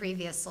DC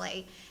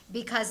previously,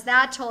 because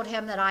that told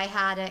him that I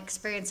had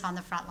experience on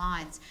the front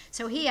lines.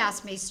 So he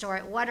asked me,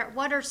 Stuart,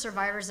 what are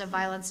survivors of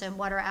violence and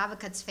what are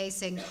advocates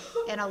facing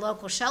in a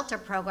local shelter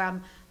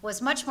program,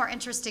 was much more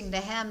interesting to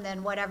him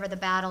than whatever the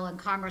battle in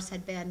Congress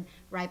had been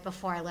right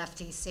before I left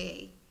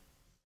DC.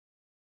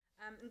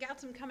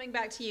 Gautam, coming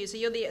back to you, so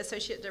you're the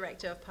Associate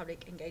Director of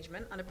Public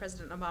Engagement under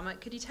President Obama.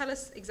 Could you tell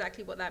us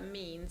exactly what that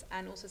means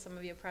and also some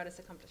of your proudest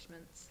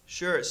accomplishments?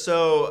 Sure.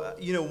 So,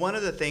 one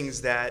of the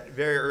things that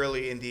very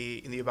early in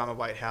the Obama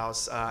White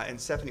House, and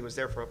Stephanie was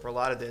there for a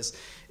lot of this,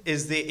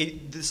 is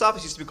this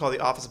office used to be called the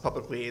Office of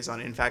Public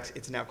Liaison. In fact,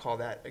 it's now called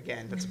that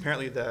again. That's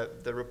apparently the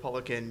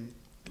Republican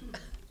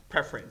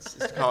preference,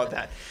 is to call it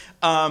that.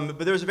 But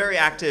there was a very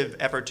active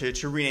effort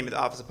to rename it the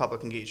Office of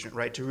Public Engagement,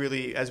 right? To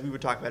really, as we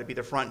would talk about it, be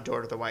the front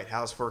door to the White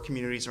House for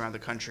communities around the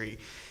country.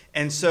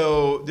 And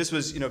so this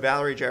was,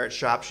 Valerie Jarrett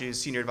Schopp. She's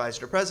senior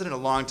advisor to the president, a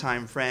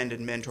longtime friend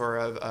and mentor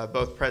of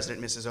both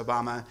President and Mrs.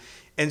 Obama.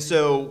 And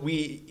so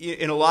we,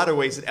 in a lot of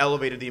ways, it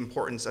elevated the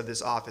importance of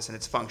this office and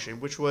its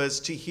function, which was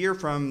to hear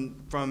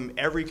from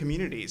every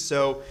community.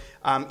 So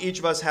each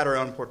of us had our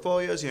own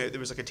portfolios. There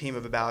was like a team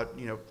of about,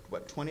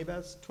 20 of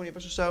us or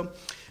so,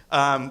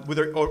 with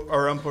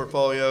our own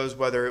portfolios,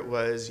 whether it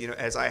was,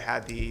 as I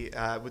had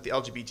with the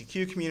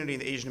LGBTQ community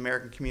and the Asian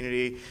American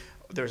community.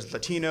 There's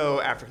Latino,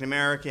 African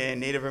American,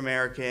 Native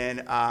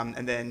American,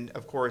 and then,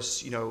 of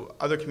course,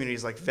 other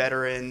communities like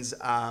veterans,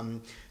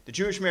 the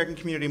Jewish American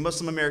community,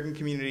 Muslim American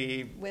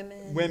community,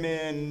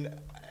 women.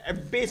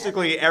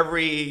 Basically,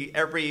 every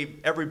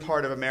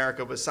part of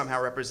America was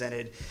somehow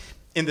represented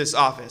in this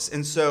office.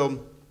 And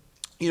so,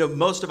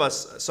 most of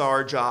us saw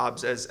our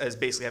jobs as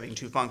basically having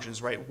two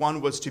functions, right?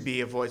 One was to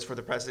be a voice for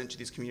the president to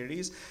these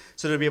communities.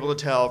 So to be able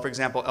to tell, for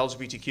example,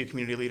 LGBTQ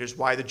community leaders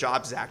why the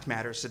Jobs Act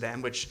matters to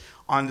them, which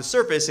on the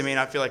surface, it may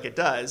not feel like it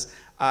does.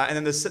 And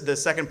then the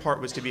second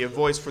part was to be a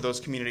voice for those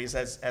communities,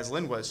 as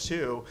Lynn was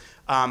too,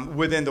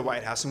 within the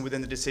White House and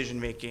within the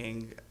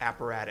decision-making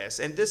apparatus.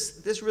 And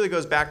this really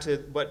goes back to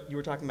what you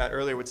were talking about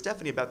earlier with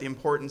Stephanie about the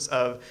importance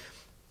of,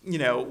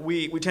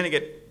 we tend to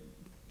get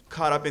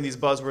caught up in these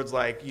buzzwords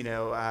like,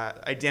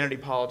 identity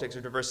politics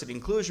or diversity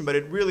inclusion, but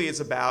it really is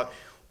about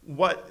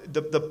what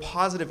the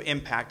positive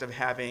impact of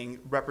having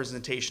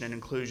representation and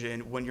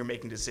inclusion when you're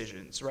making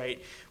decisions,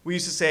 right? We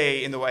used to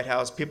say in the White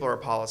House, people are a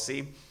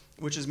policy,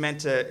 which is meant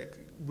to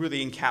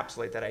really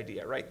encapsulate that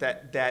idea, right?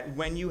 That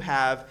when you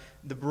have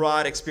the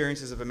broad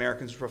experiences of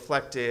Americans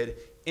reflected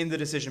in the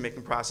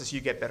decision-making process, you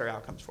get better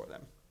outcomes for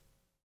them.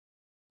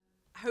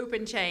 Hope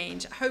and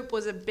change. Hope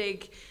was a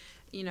big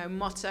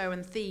motto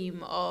and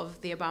theme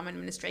of the Obama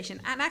administration,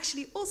 and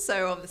actually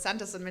also of the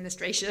Santos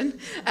administration.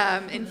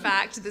 In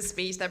fact, the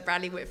speech that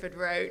Bradley Whitford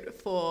wrote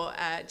for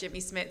Jimmy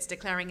Smits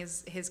declaring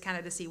his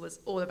candidacy was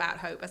all about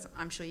hope. As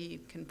I'm sure you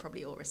can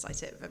probably all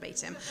recite it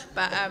verbatim.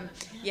 But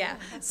yeah,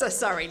 so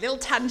sorry, little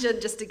tangent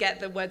just to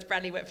get the words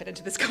Bradley Whitford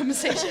into this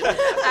conversation.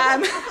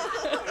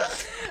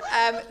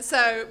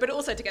 But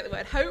also to get the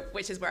word hope,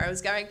 which is where I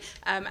was going.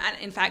 And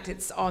in fact,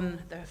 it's on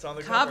the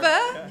cover.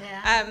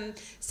 Yeah.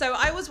 So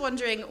I was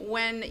wondering,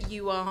 when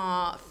you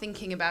are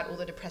thinking about all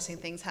the depressing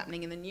things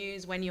happening in the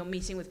news, when you're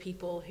meeting with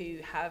people who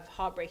have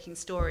heartbreaking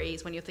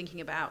stories, when you're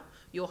thinking about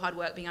your hard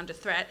work being under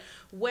threat,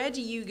 where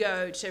do you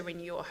go to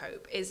renew your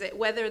hope? Is it,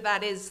 whether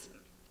that is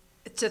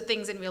to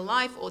things in real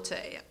life or to...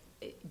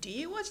 Do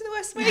you watch The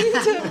West Wing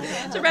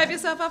to rev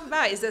yourself up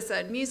about? Is there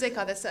certain music?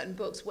 Are there certain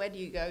books? Where do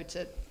you go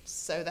to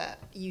so that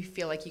you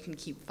feel like you can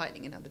keep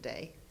fighting another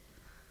day?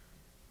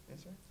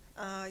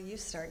 You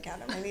start,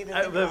 Adam. I need to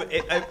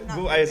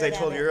as I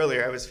told you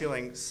earlier, I was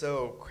feeling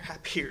so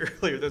crappy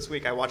earlier this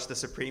week. I watched The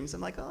Supremes.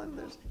 I'm like, oh,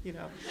 there's,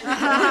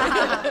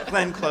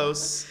 Glenn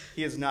Close.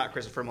 He is not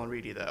Christopher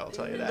Mulready, though. I'll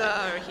tell you that.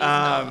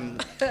 No,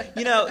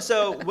 he's not.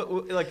 So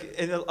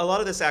and a lot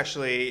of this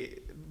actually,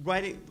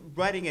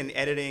 writing and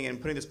editing and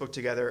putting this book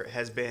together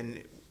has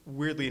been,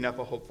 weirdly enough,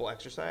 a hopeful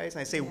exercise. And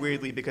I say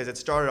weirdly because it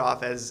started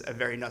off as a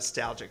very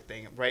nostalgic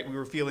thing, right? We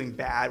were feeling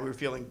bad, we were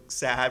feeling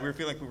sad, we were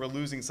feeling like we were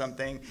losing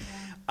something.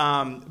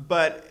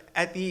 But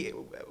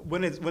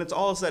when it's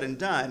all said and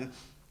done,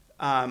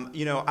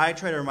 I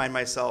try to remind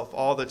myself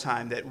all the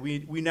time that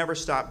we never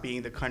stopped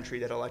being the country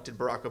that elected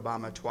Barack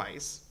Obama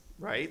twice,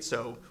 right?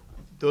 So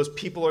those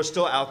people are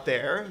still out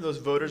there, those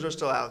voters are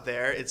still out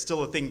there. It's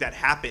still a thing that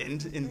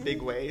happened in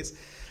big ways.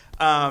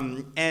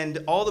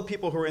 And all the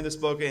people who are in this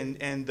book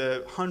and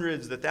the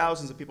hundreds, the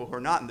thousands of people who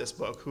are not in this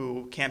book,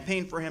 who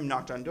campaigned for him,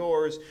 knocked on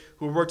doors,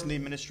 who worked in the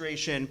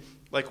administration,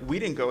 we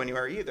didn't go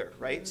anywhere either,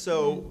 right?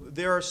 So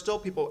there are still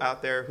people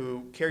out there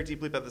who care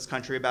deeply about this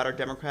country, about our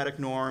democratic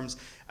norms,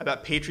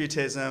 about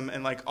patriotism,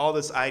 and all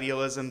this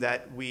idealism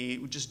that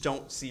we just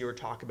don't see or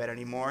talk about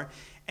anymore.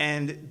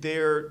 And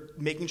they're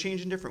making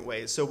change in different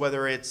ways. So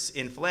whether it's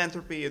in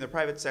philanthropy, in the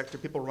private sector,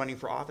 people running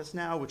for office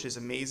now, which is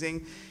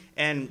amazing.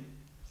 And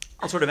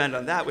I'll sort of end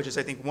on that, which is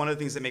I think one of the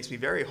things that makes me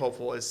very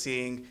hopeful is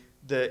seeing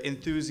the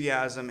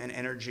enthusiasm and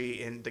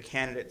energy in the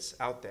candidates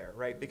out there,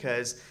 right?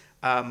 Because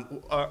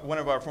one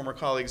of our former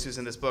colleagues who's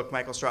in this book,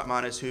 Michael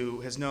Strautmanis,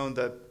 who has known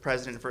the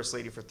president and first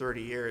lady for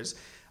 30 years,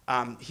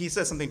 he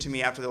said something to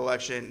me after the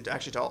election,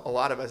 actually to a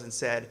lot of us, and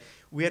said,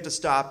 we have to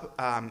stop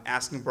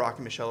asking Barack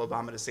and Michelle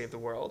Obama to save the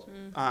world.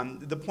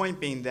 The point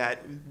being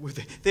that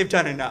they've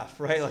done enough,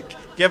 right?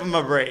 Give them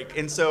a break.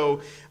 And so,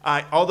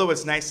 although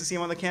it's nice to see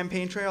him on the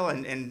campaign trail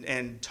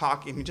and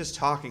talk, just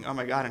talking, oh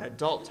my God, an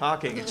adult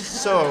talking, it's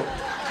just so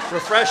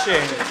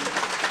refreshing.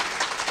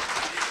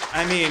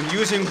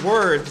 Using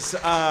words,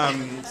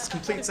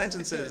 complete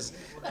sentences.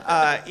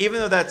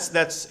 Even though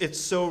it's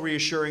so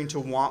reassuring to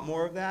want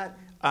more of that,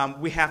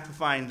 we have to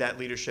find that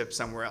leadership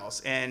somewhere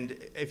else. And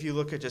if you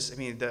look at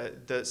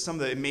some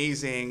of the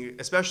amazing,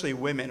 especially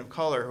women of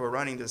color who are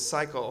running this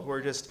cycle, who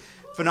are just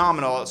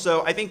phenomenal.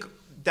 So I think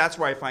that's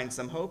where I find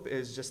some hope,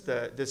 is just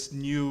this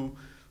new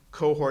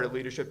cohort of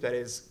leadership that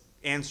is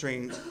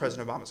answering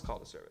President Obama's call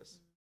to service.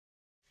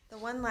 The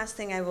one last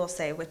thing I will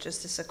say, which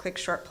is just a quick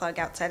short plug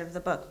outside of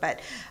the book, but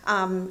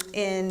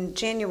in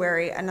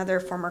January, another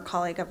former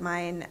colleague of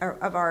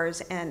ours,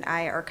 and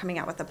I are coming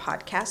out with a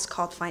podcast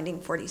called Finding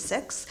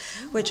 46,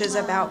 which is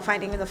about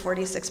finding the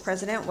 46th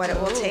president, what it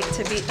will take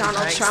to beat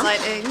Donald Trump.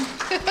 Exciting.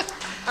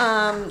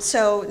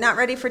 So not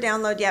ready for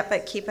download yet,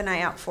 but keep an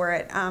eye out for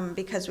it,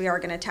 because we are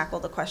going to tackle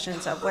the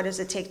questions of what does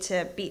it take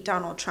to beat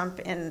Donald Trump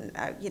in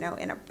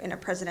a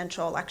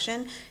presidential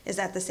election? Is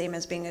that the same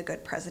as being a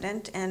good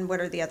president? And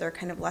what are the other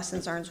kind of lessons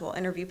learned? We'll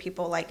interview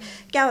people like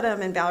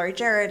Gautam and Valerie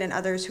Jarrett and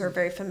others who are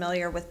very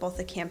familiar with both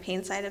the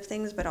campaign side of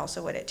things, but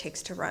also what it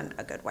takes to run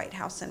a good White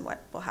House and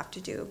what we'll have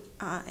to do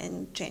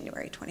in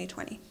January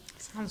 2020.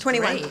 Sounds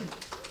 21. Great.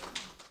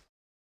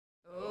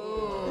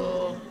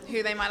 Oh,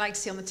 who they might like to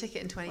see on the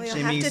ticket in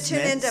 2020. Well, you'll have to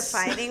tune into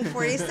Fighting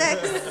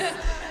 46.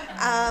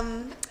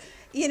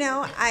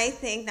 I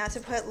think, not to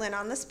put Lynn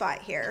on the spot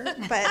here,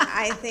 but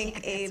I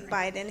think a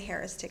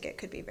Biden-Harris ticket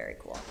could be very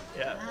cool.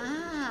 Yeah.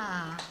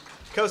 Ah.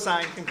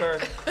 Co-sign, concur.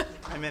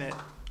 I'm in it.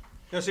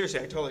 No, seriously,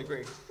 I totally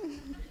agree.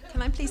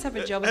 Can I please have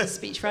a job as a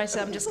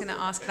speechwriter? I'm just going to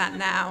ask that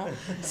now.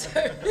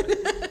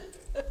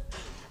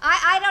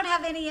 I don't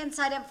have any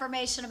inside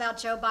information about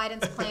Joe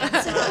Biden's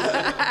plans, so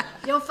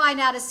you'll find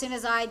out as soon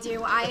as I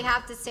do. I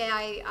have to say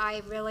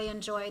I really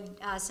enjoyed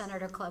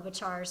Senator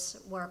Klobuchar's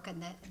work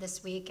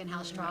this week and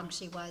how strong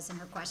she was in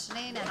her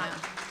questioning, and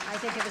I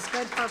think it was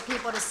good for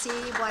people to see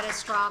what a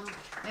strong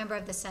member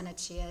of the Senate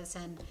she is.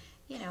 And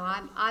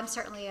I'm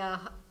certainly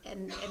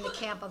in the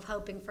camp of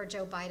hoping for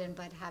Joe Biden,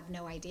 but have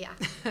no idea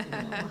what will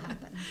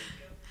happen.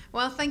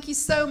 Well, thank you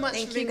so much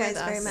for being with us.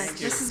 Thank you guys very much.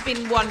 This has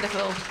been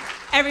wonderful.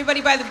 Everybody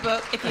buy the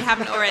book if you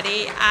haven't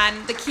already.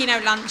 And the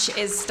keynote lunch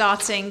is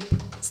starting,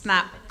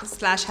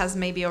 has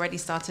maybe already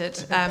started,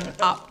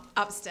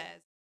 upstairs.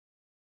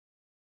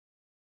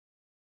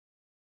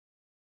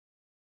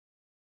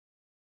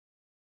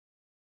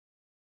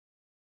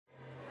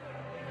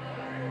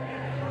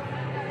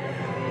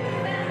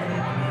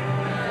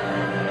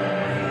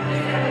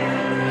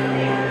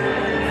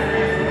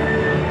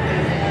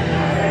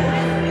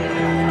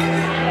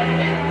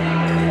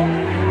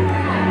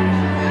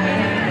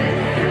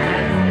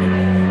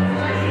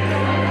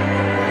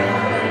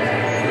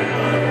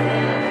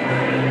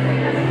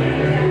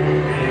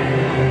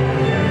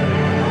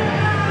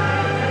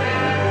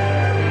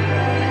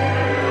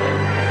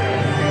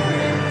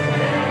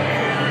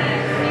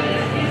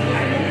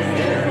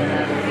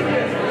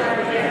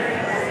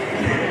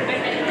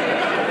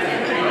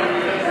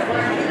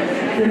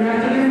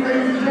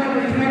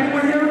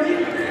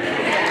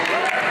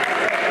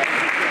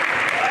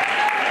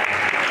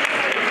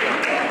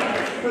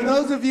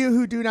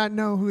 do not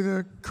know who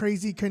the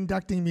crazy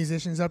conducting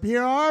musicians up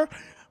here are,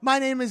 my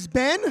name is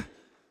Ben.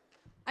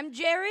 I'm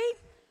Jerry,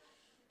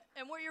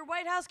 and we're your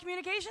White House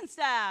communication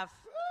staff.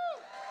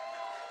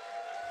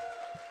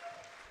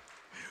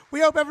 We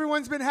hope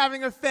everyone's been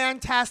having a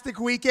fantastic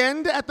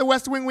weekend at the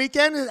West Wing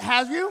weekend.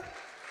 Have you?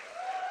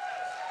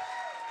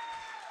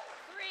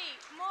 3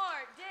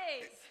 more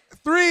days.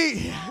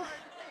 3.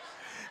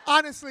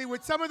 Honestly,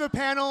 with some of the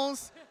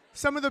panels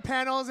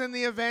and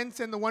the events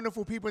and the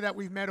wonderful people that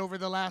we've met over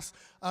the last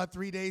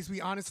 3 days,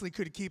 we honestly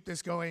could keep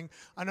this going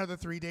another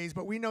 3 days.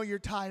 But we know you're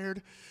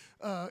tired,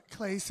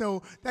 Clay,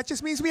 so that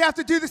just means we have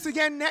to do this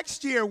again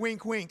next year,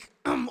 wink, wink,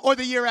 or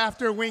the year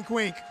after, wink,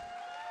 wink.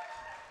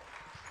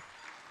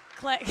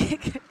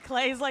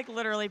 Clay's like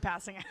literally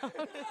passing out.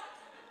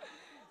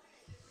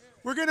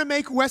 We're going to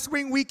make West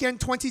Wing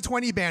Weekend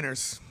 2020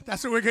 banners.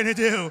 That's what we're going to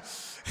do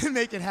and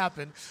make it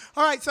happen.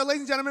 All right, so ladies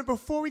and gentlemen,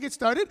 before we get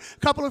started,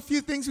 a few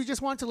things we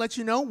just wanted to let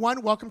you know.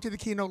 One, welcome to the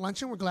Keynote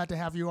Luncheon. We're glad to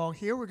have you all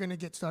here. We're going to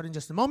get started in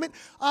just a moment.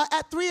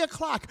 At 3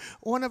 o'clock,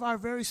 one of our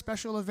very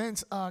special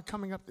events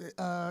coming up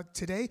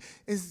today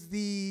is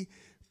the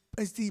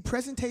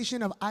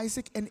presentation of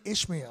Isaac and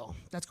Ishmael.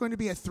 That's going to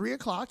be at 3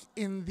 o'clock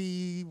in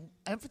the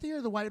amphitheater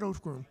or the White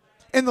Oak Room?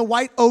 In the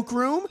White Oak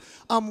Room.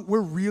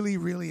 We're really,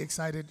 really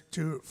excited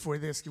for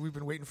this. We've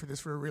been waiting for this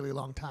for a really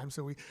long time,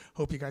 so we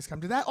hope you guys come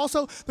to that.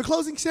 Also, the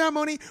closing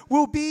ceremony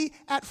will be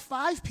at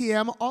 5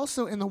 p.m.,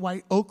 also in the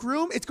White Oak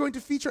Room. It's going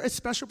to feature a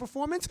special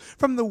performance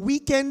from the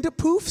Weekend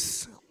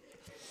Poofs.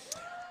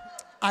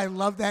 I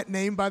love that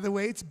name, by the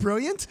way. It's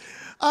brilliant.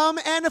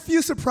 And a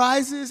few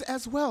surprises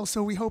as well.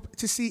 So we hope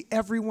to see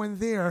everyone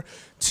there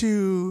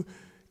to,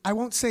 I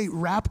won't say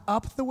wrap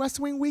up the West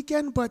Wing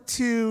weekend, but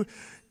to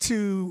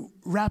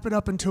wrap it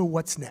up until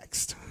what's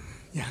next.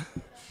 Yeah.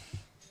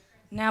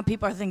 Now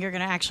people are thinking you're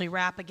going to actually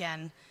rap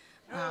again.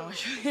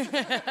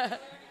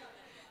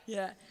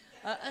 Yeah,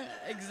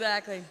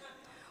 exactly.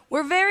 We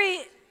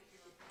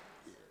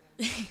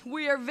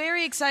are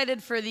very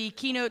excited for the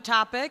keynote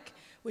topic,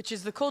 which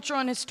is the cultural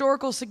and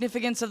historical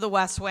significance of the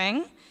West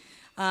Wing.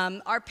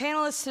 Our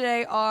panelists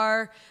today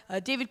are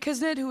David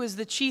Kuznets, who is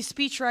the chief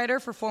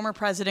speechwriter for former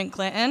President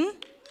Clinton.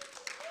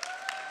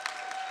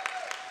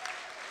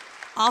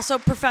 Also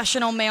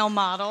professional male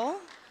model.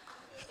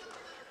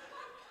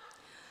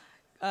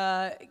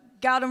 Gautam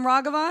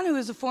Raghavan, who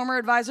is a former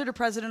advisor to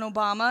President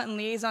Obama and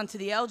liaison to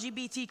the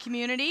LGBT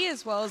community,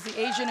 as well as the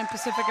Asian and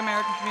Pacific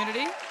American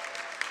community.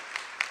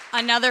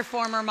 Another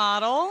former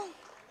model.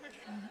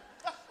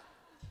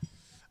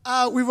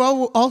 We've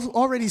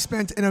already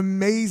spent an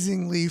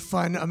amazingly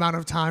fun amount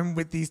of time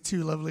with these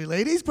two lovely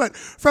ladies, but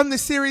from the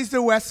series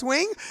The West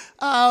Wing,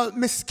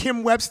 Miss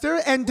Kim Webster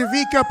and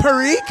Devika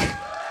Parikh.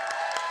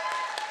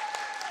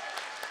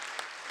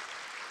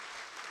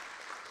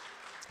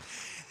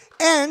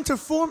 And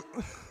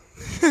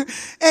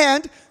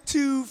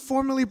to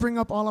formally bring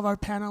up all of our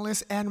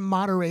panelists and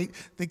moderate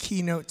the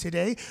keynote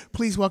today,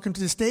 please welcome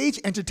to the stage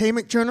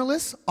entertainment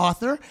journalist,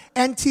 author,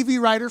 and TV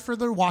writer for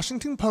the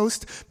Washington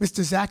Post,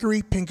 Mr.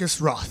 Zachary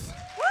Pincus Roth.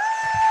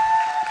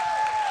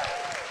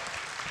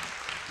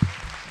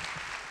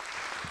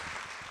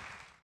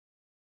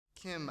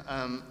 Kim,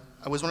 I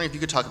was wondering if you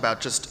could talk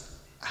about just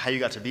how you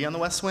got to be on the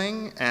West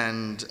Wing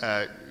and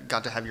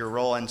got to have your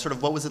role, and sort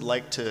of what was it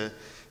like to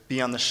be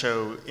on the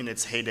show in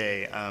its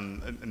heyday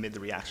amid the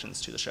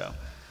reactions to the show?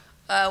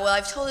 Well,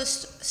 I've told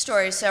this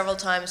story several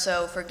times,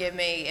 so forgive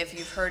me if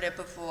you've heard it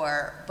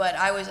before, but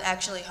I was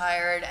actually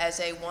hired as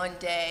a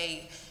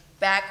one-day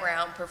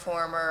background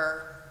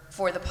performer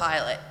for the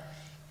pilot.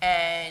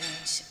 And,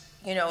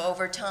 you know,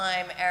 over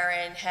time,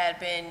 Aaron had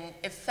been,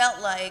 it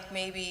felt like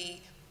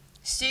maybe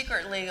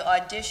secretly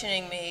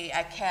auditioning me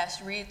at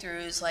cast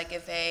read-throughs, like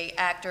if an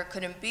actor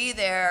couldn't be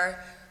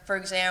there. For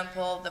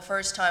example, the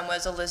first time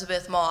was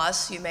Elizabeth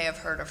Moss. You may have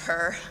heard of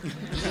her.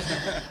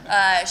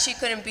 She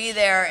couldn't be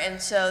there,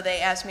 and so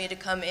they asked me to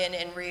come in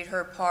and read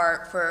her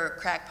part for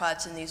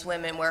Crackpots and These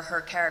Women, where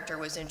her character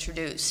was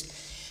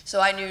introduced.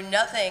 So I knew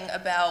nothing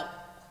about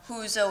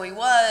who Zoe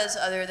was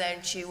other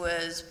than she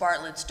was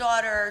Bartlett's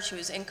daughter, she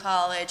was in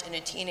college and a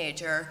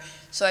teenager.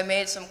 So I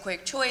made some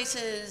quick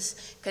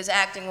choices, because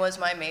acting was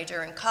my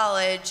major in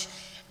college,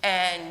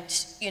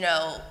 and, you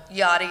know,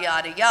 yada,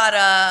 yada,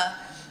 yada.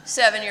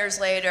 7 years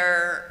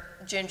later,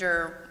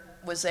 Ginger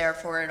was there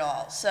for it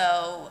all.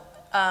 So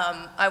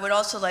I would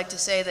also like to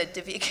say that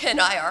Devika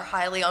and I are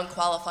highly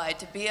unqualified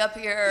to be up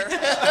here.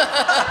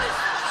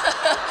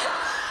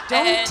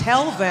 Don't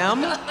tell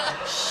them.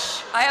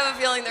 I have a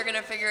feeling they're going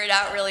to figure it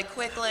out really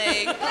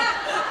quickly.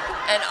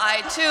 And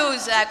I, too,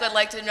 Zach, would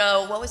like to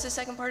know, what was the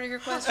second part of your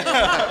question?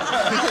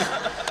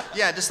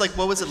 Yeah, just like,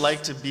 what was it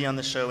like to be on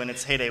the show in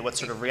its heyday? What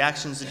sort of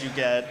reactions did you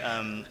get?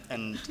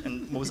 And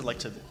what was it like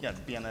to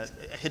be on a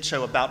hit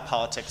show about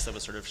politics that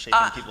was sort of shaping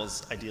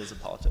people's ideas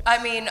of politics?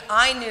 I mean,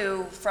 I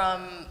knew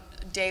from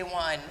day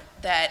one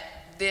that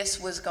this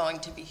was going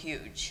to be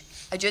huge.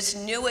 I just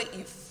knew it,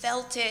 you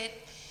felt it,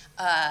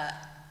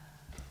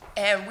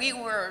 and we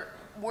were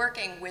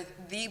working with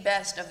the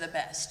best of the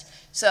best.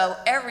 So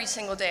every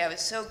single day I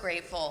was so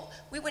grateful.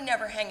 We would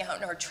never hang out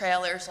in our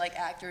trailers like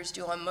actors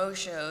do on most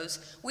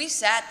shows. We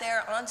sat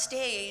there on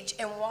stage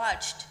and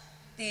watched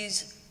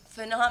these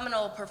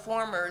phenomenal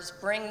performers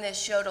bring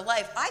this show to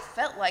life. I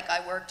felt like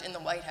I worked in the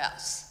White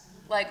House.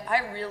 Like,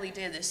 I really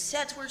did. The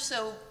sets were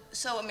so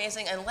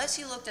amazing. Unless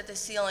you looked at the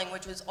ceiling,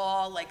 which was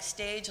all like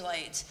stage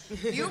lights,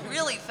 you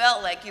really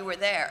felt like you were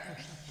there.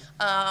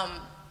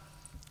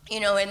 You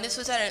know, and this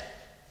was at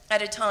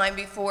a time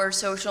before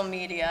social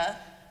media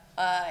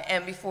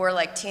and before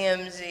like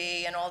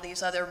TMZ and all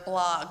these other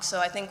blogs.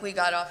 So I think we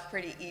got off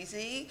pretty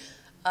easy.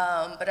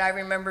 But I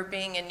remember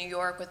being in New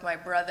York with my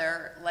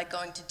brother, like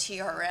going to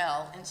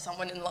TRL, and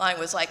someone in line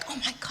was like, "Oh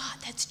my God,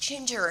 that's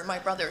Ginger." And my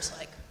brother's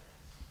like,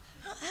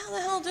 "How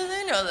the hell do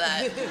they know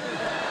that?"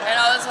 And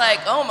I was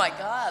like, "Oh my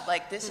God,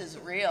 like this is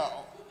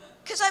real."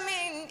 Because I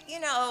mean, you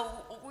know,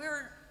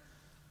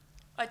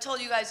 I told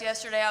you guys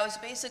yesterday, I was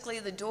basically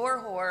the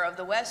door whore of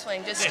the West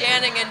Wing, just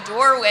standing in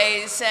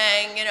doorways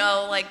saying, you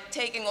know, like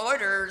taking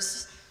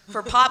orders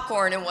for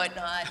popcorn and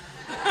whatnot.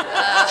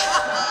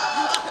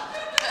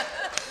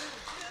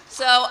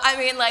 So, I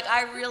mean, like,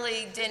 I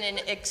really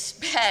didn't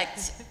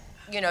expect,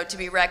 you know, to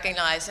be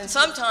recognized. And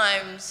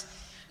sometimes,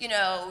 you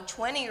know,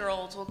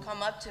 20-year-olds will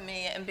come up to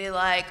me and be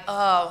like,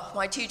 "Oh,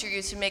 my teacher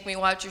used to make me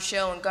watch your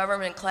show in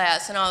government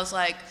class." And I was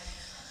like,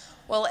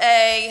 well,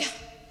 A,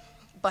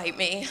 bite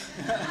me.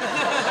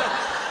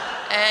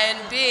 And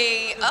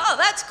B, oh,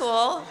 that's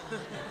cool.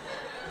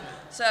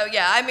 So,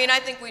 yeah, I mean, I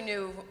think we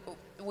knew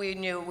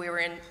we were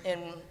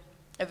in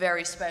a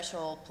very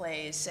special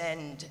place,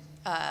 and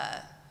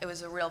it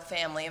was a real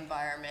family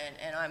environment,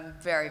 and I'm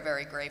very,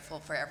 very grateful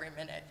for every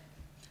minute.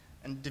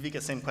 And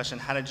Davika, same question.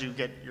 How did you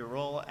get your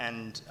role,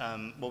 and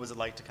what was it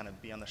like to kind of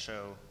be on the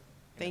show?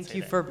 Thank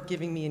you for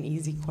giving me an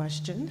easy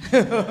question.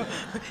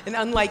 And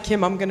unlike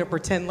him, I'm going to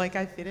pretend like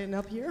I fit in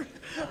up here.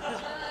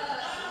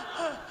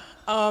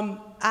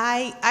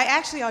 I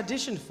actually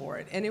auditioned for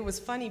it, and it was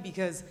funny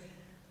because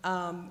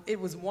it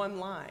was one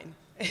line.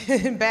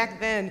 And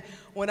back then,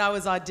 when I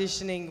was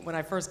auditioning, when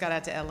I first got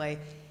out to LA,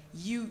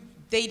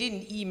 they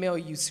didn't email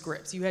you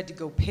scripts. You had to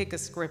go pick a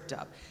script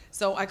up.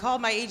 So I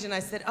called my agent. I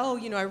said, "Oh,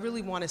 you know, I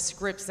really want a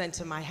script sent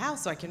to my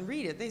house so I can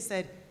read it." They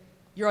said,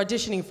 "You're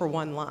auditioning for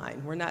one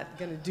line. We're not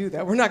going to do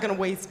that. We're not going to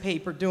waste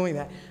paper doing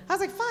that." I was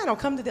like, "Fine, I'll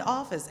come to the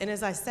office." And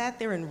as I sat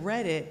there and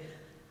read it,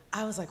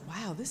 I was like,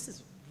 wow, this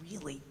is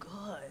really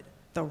good.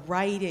 The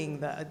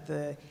writing,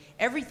 the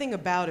everything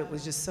about it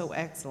was just so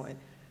excellent.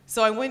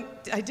 So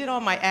I did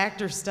all my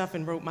actor stuff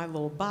and wrote my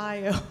little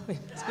bio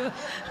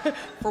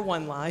for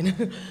one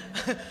line.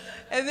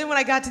 And then when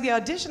I got to the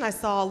audition, I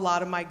saw a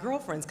lot of my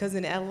girlfriends, because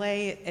in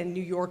LA and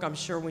New York, I'm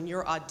sure when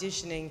you're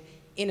auditioning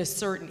in a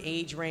certain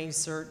age range,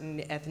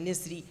 certain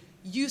ethnicity,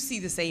 you see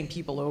the same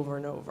people over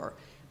and over.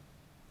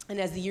 And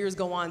as the years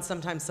go on,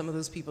 sometimes some of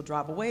those people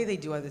drop away, they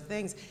do other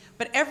things.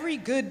 But every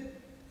good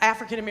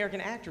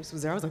African-American actress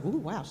was there. I was like, "Ooh,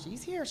 wow,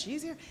 she's here,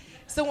 she's here."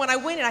 So when I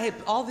went in, I had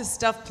all this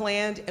stuff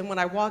planned, and when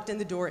I walked in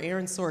the door,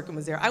 Aaron Sorkin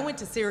was there. I went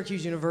to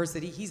Syracuse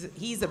University.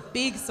 He's a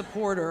big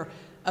supporter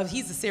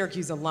he's a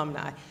Syracuse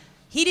alumni.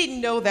 He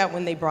didn't know that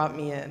when they brought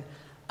me in.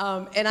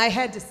 And I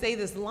had to say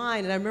this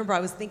line, and I remember I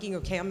was thinking,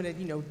 okay, I'm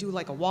gonna, do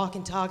like a walk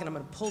and talk, and I'm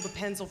gonna pull the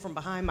pencil from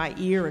behind my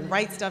ear and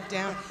write stuff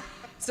down.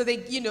 So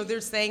they're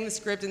saying the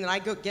script, and then I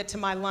get to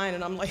my line,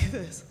 and I'm like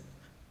this.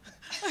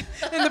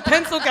 And the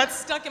pencil got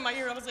stuck in my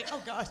ear. I was like,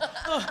 oh gosh.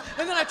 Oh.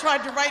 And then I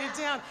tried to write it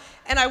down.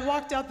 And I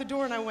walked out the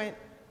door and I went,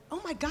 oh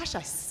my gosh,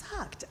 I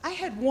sucked. I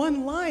had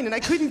one line and I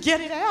couldn't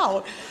get it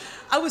out.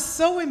 I was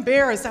so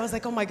embarrassed. I was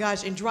like, oh my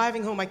gosh. And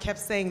driving home, I kept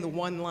saying the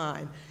one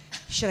line.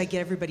 Should I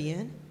get everybody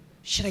in?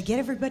 Should I get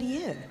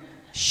everybody in?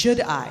 Should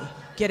I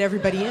get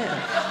everybody in?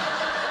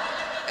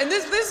 And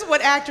this is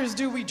what actors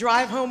do. We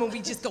drive home and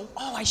we just go,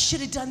 oh, I should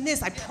have done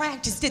this. I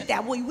practiced it.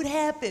 That way would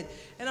happen.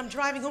 And I'm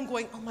driving home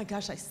going, oh my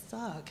gosh, I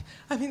suck.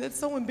 I mean, that's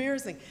so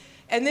embarrassing.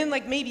 And then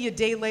like maybe a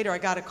day later, I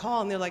got a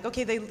call and they're like,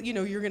 okay,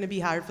 you're going to be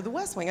hired for the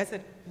West Wing. I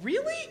said,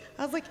 really?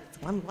 I was like,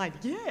 it's one line,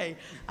 yay.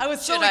 I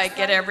was so excited. Should I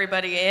get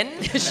everybody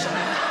in? So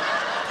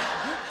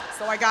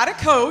I got a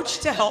coach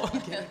to help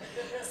me.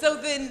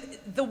 So then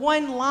the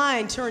one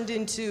line turned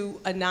into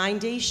a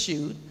 9-day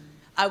shoot.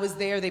 I was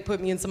there, they put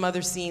me in some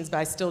other scenes, but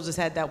I still just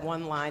had that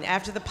one line.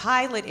 After the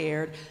pilot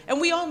aired, and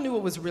we all knew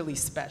it was really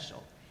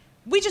special.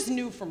 We just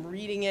knew from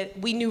reading it,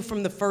 we knew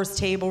from the first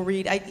table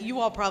read.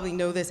 You all probably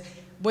know this.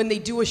 When they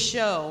do a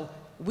show,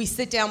 we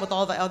sit down with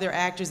all the other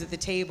actors at the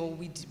table,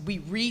 we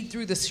read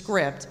through the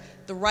script,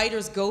 the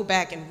writers go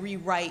back and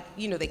rewrite,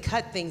 they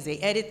cut things, they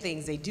edit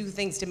things, they do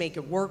things to make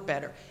it work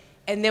better.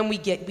 And then we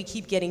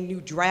keep getting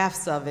new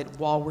drafts of it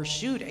while we're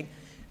shooting.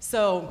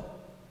 So,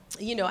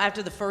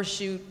 after the first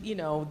shoot,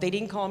 they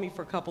didn't call me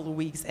for a couple of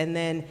weeks. And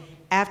then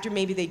after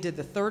maybe they did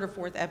the 3rd or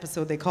 4th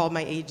episode, they called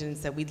my agent and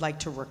said, we'd like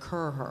to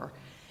recur her.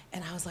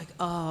 And I was like,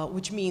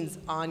 which means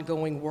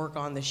ongoing work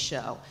on the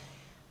show.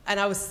 And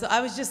I was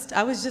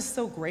just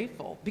so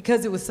grateful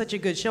because it was such a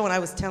good show. And I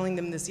was telling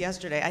them this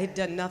yesterday. I had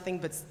done nothing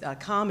but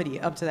comedy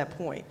up to that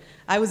point.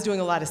 I was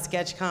doing a lot of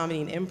sketch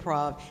comedy and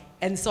improv.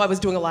 And so I was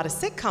doing a lot of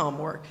sitcom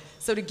work.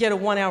 So to get a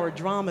 1-hour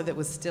drama that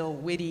was still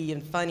witty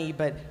and funny,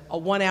 but a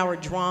 1-hour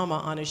drama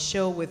on a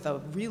show with a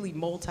really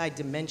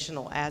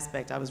multi-dimensional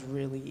aspect, I was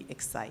really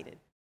excited.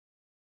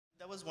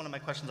 That was one of my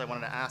questions I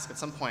wanted to ask at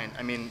some point.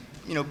 I mean,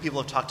 you know, people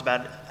have talked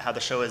about how the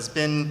show has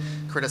been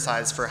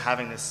criticized for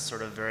having this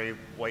sort of very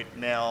white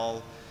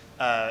male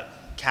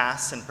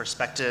cast and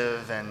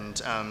perspective, and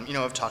you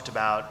know, have talked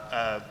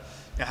about,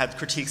 you know, had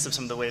critiques of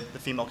some of the way the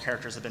female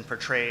characters have been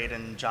portrayed,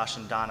 and Josh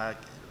and Donna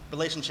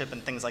relationship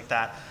and things like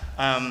that.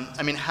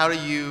 I mean, how do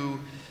you,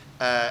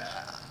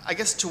 I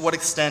guess to what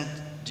extent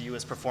do you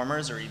as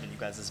performers, or even you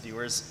guys as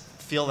viewers,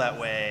 feel that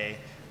way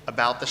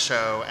about the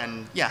show,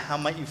 and yeah, how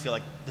might you feel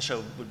like the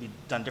show would be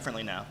done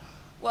differently now?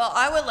 Well,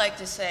 I would like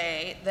to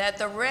say that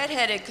the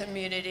redheaded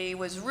community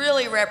was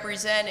really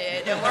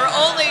represented, and we're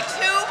only 2%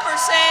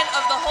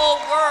 of the whole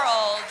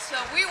world, so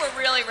we were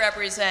really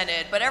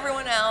represented, but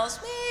everyone else,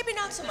 maybe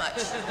not so much.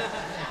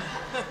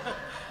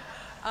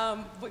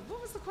 Wait,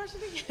 what was the question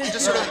again?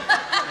 Just sort of,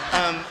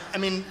 I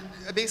mean,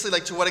 basically,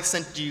 like, to what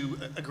extent do you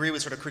agree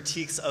with sort of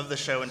critiques of the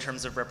show in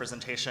terms of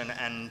representation,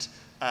 and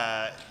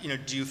you know,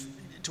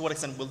 to what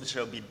extent will the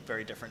show be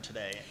very different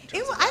today?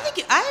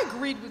 I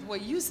agreed with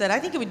what you said. I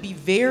think it would be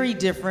very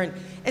different,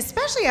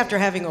 especially after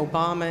having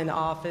Obama in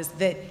office,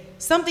 that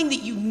something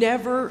that you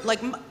never,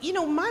 like, you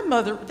know, my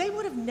mother, they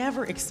would have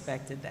never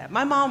expected that.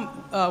 My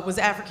mom was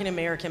African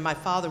American, my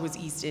father was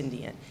East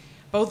Indian.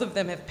 Both of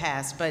them have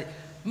passed, but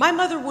my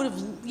mother would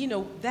have, you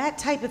know, that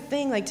type of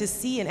thing, like to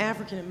see an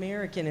African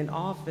American in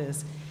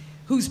office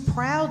who's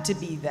proud to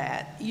be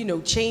that, you know,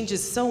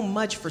 changes so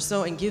much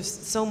and gives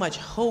so much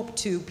hope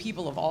to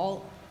people of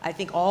all, I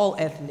think, all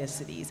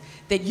ethnicities,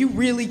 that you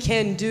really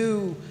can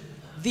do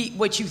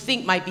what you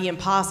think might be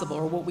impossible,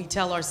 or what we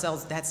tell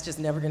ourselves, that's just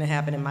never gonna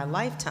happen in my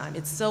lifetime.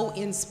 It's so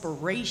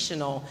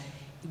inspirational,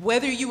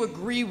 whether you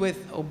agree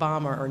with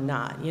Obama or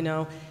not, you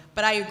know?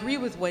 But I agree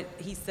with what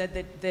he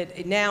said,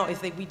 that now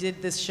if we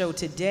did this show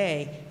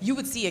today, you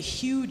would see a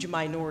huge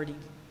minority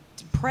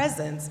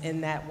presence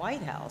in that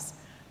White House.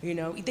 You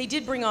know, they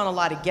did bring on a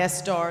lot of guest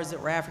stars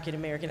that were African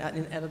American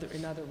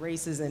in other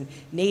races, and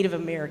Native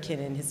American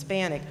and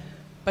Hispanic.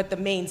 But the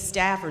main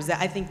staffers,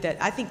 I think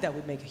that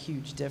would make a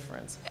huge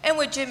difference. And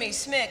with Jimmy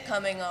Smith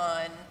coming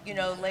on, you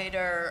know,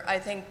 later, I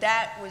think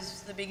that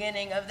was the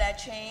beginning of that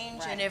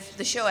change. Right. And if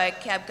the show had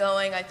kept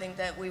going, I think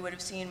that we would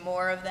have seen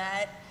more of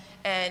that.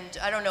 And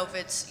I don't know if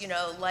it's, you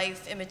know,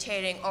 life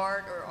imitating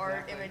art or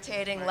art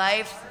imitating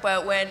life,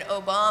 but when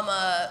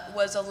Obama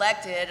was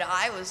elected,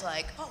 I was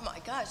like, oh my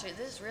gosh,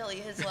 this really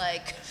is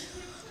like,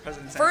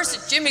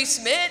 first Jimmy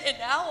Smith and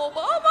now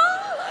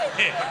Obama?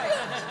 Like,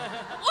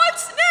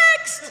 what's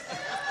next?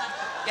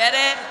 Get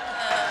it?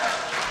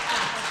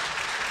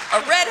 A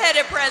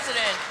redheaded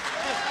president.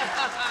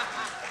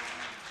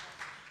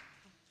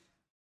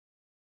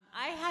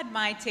 I had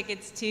my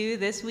tickets too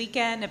this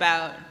weekend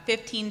about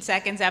 15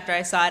 seconds after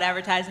I saw it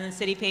advertised in the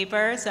city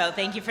paper, so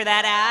thank you for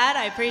that ad.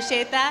 I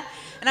appreciate that.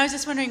 And I was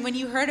just wondering, when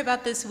you heard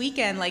about this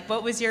weekend, like,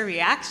 what was your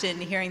reaction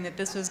to hearing that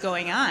this was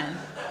going on,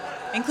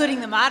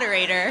 including the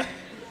moderator?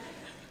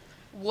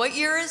 What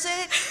year is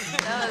it?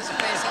 That was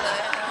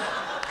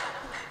basically,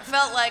 I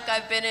felt like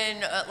I've been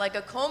in like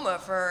a coma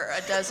for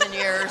a dozen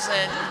years,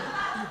 and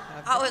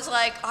I was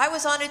like, I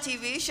was on a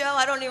TV show?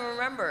 I don't even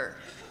remember.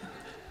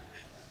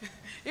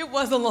 It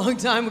was a long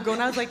time ago,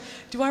 and I was like,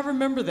 do I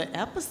remember the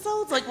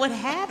episodes? Like, what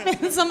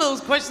happened? Some of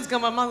those questions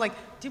come up. I'm like,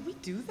 did we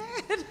do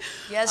that?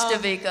 Yes,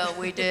 Davika,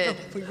 we did.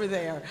 We were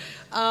there.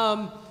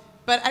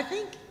 But I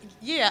think,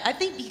 yeah, I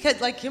think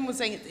because, like Kim was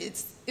saying,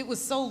 it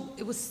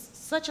was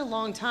such a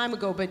long time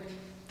ago, but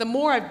the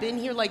more I've been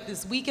here, like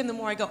this weekend, the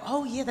more I go,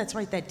 oh yeah, that's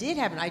right, that did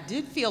happen. I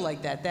did feel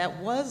like that. That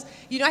was,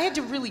 you know, I had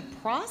to really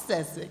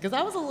process it, because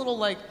I was a little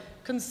like,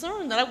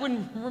 concerned that I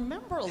wouldn't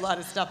remember a lot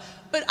of stuff.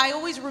 But I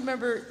always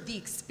remember the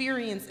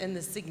experience and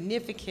the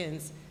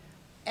significance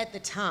at the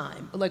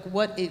time, like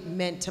what it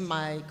meant to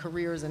my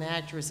career as an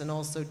actress, and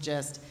also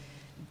just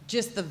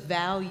the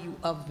value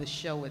of the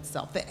show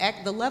itself,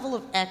 the level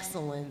of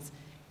excellence,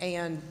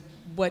 and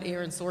what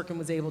Aaron Sorkin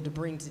was able to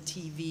bring to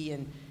TV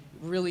and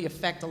really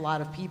affect a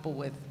lot of people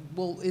with,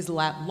 is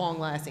long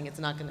lasting. It's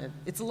not gonna,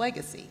 it's a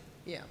legacy,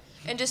 yeah.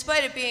 And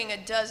despite it being a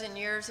dozen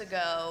years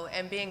ago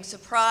and being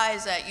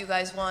surprised that you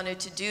guys wanted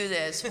to do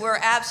this, we're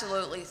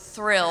absolutely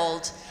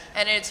thrilled.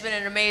 And it's been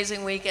an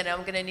amazing weekend.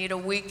 I'm going to need a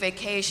week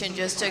vacation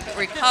just to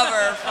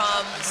recover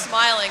from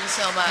smiling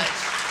so much.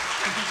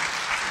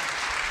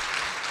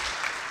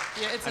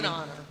 Yeah, it's an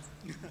honor.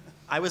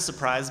 I was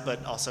surprised,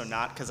 but also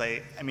not, because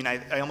I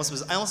almost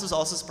was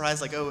also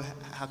surprised, like, oh,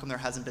 how come there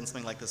hasn't been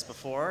something like this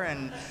before?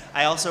 And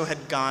I also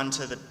had gone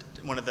to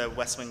one of the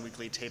West Wing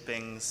weekly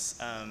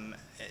tapings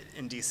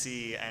in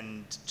DC,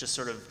 and just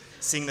sort of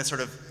seeing this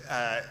sort of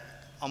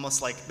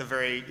almost like the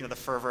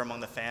fervor among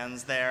the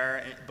fans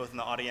there, both in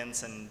the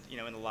audience and, you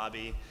know, in the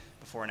lobby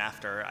before and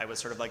after. I was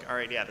sort of like, all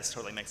right, yeah, this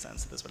totally makes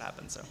sense that this would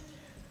happen. So.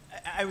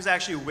 I was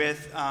actually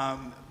with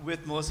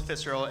Melissa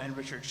Fitzgerald and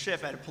Richard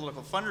Schiff at a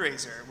political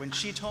fundraiser when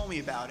she told me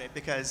about it,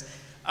 because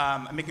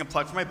I'm making a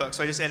plug for my book.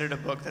 So I just edited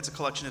a book that's a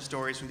collection of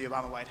stories from the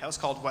Obama White House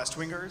called West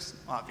Wingers,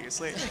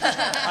 obviously,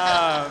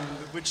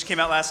 which came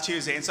out last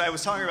Tuesday. And so I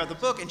was telling her about the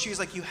book, and she was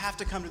like, "You have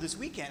to come to this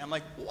weekend." I'm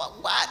like,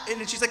 "What? And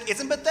then she's like,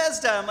 "It's in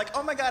Bethesda." I'm like,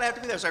 "Oh my God, I have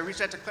to be there." So I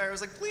reached out to Claire. I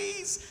was like,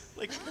 "Please,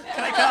 like,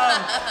 can I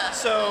come?"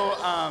 So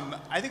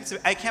I think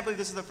I can't believe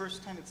this is the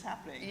first time it's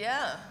happening.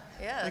 Yeah,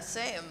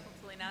 same.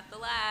 Hopefully not the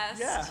last.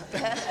 Yeah.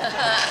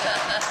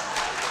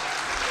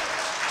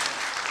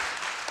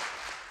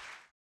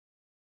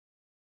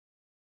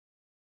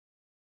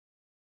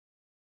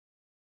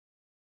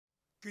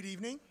 Good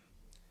evening.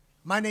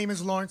 My name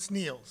is Lawrence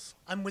Niels.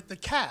 I'm with the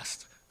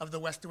cast of the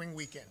West Wing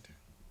Weekend.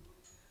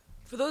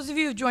 For those of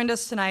you who've joined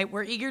us tonight,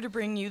 we're eager to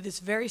bring you this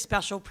very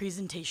special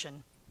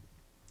presentation.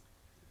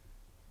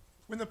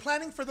 When the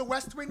planning for the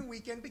West Wing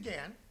Weekend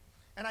began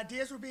and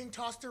ideas were being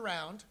tossed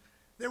around,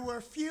 there were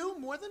a few,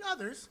 more than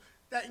others,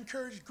 that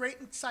encouraged great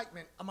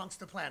excitement amongst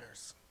the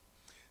planners.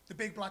 The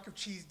Big Block of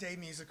Cheese Day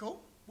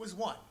musical was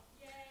one.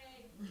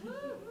 Yay.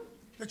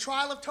 The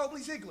Trial of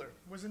Toby Ziegler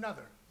was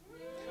another.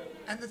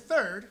 And the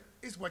third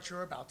is what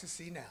you're about to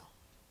see now.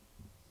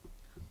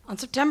 On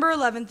September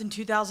 11th in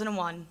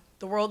 2001,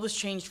 the world was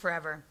changed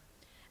forever.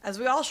 As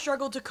we all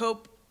struggled to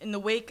cope in the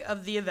wake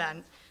of the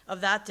event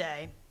of that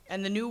day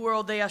and the new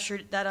world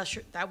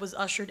that was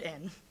ushered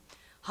in,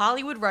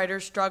 Hollywood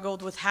writers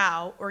struggled with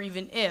how, or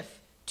even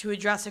if, to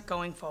address it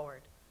going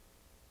forward.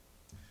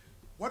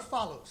 What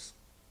follows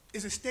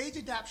is a stage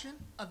adaptation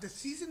of the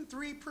season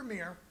 3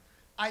 premiere,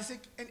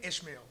 Isaac and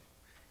Ishmael,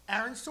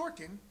 Aaron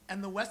Sorkin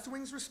and the West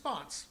Wing's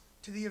response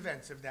to the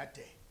events of that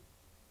day.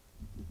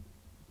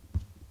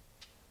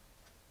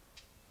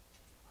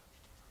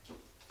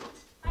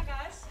 Hi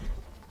guys,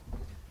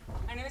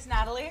 my name is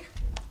Natalie.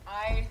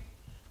 I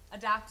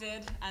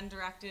adapted and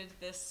directed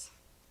this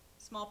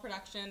small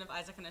production of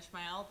Isaac and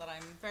Ishmael that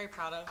I'm very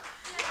proud of.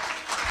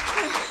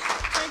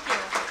 Thank you.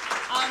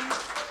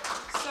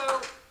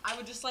 So I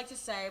would just like to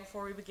say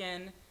before we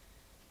begin,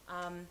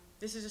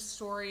 this is a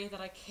story that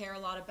I care a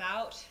lot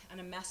about and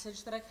a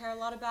message that I care a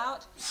lot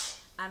about.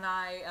 And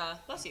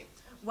bless you.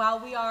 While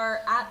we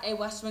are at a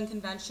West Wing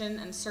convention,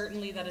 and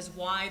certainly that is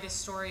why this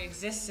story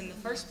exists in the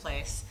first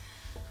place,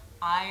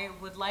 I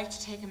would like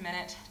to take a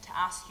minute to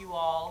ask you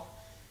all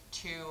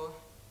to,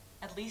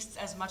 at least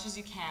as much as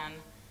you can,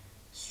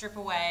 strip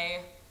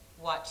away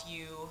what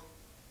you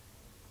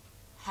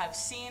have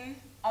seen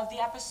of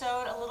the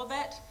episode a little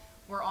bit.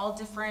 We're all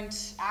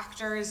different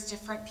actors,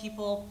 different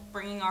people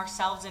bringing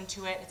ourselves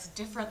into it. It's a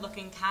different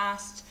looking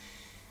cast.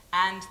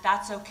 And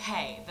that's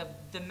okay.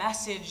 The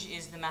message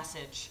is the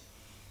message.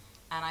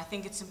 And I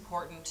think it's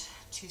important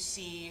to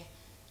see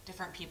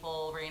different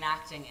people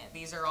reenacting it.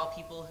 These are all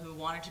people who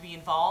wanted to be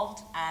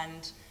involved,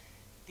 and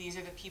these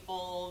are the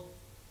people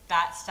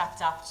that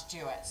stepped up to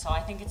do it. So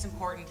I think it's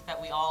important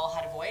that we all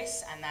had a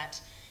voice, and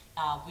that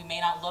we may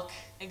not look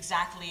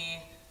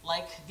exactly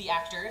like the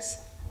actors.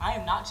 I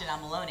am not Janelle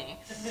Maloney.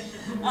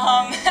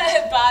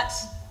 But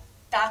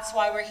that's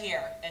why we're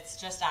here. It's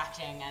just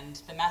acting,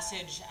 and the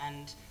message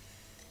and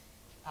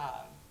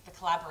the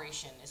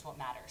collaboration is what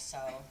matters. So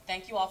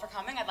thank you all for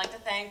coming. I'd like to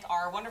thank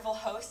our wonderful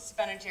hosts,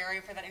 Ben and Jerry,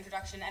 for that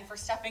introduction and for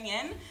stepping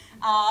in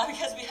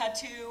because we had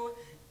 2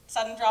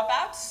 sudden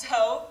dropouts.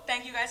 So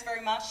thank you guys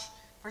very much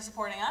for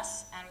supporting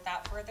us. And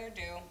without further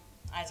ado,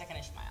 Isaac and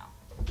Ishmael.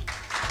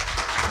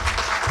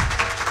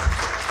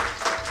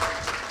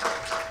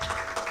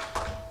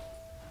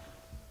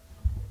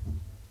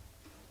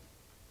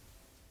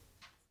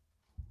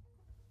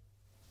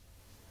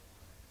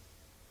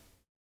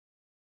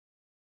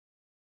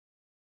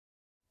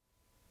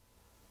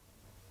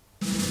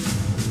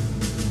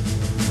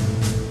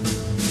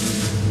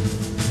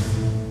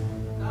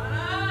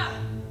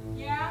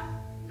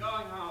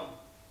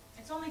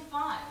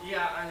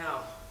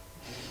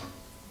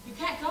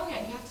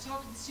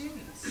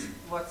 Students.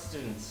 What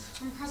students?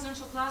 From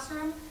presidential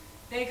classroom.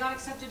 They got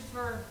accepted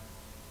for,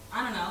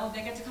 I don't know,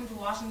 they get to come to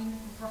Washington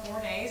for 4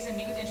 days and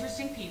meet with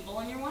interesting people,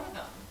 and you're one of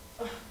them.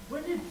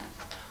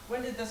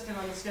 When did this get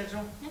on the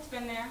schedule? It's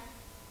been there.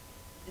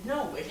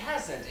 No, it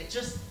hasn't. It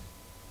just,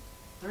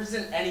 there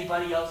isn't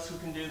anybody else who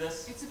can do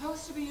this. It's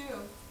supposed to be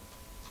you.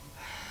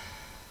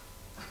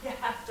 I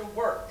have to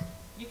work.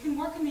 You can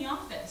work in the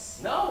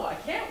office. No, I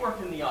can't work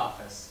in the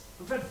office.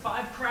 We've had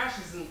 5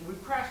 crashes, and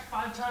we've crashed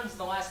 5 times in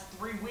the last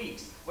 3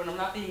 weeks. When I'm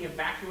not being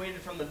evacuated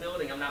from the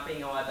building, I'm not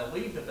being allowed to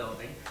leave the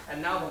building.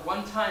 And now the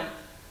one time,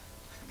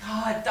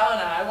 God,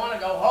 Donna, I want to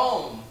go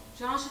home.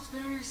 Josh, it's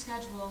been on your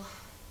schedule.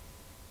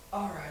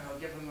 All right, I'll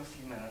give him a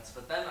few minutes,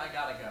 but then I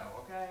gotta go,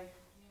 okay?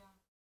 Yeah.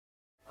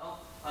 Well,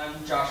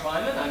 I'm Josh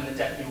Lyman. I'm the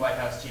Deputy White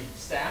House Chief of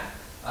Staff.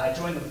 I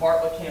joined the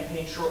Bartlett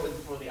campaign shortly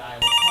before the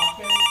Iowa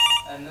caucus,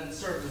 and then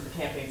served as the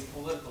campaign's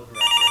political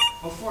director.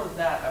 Before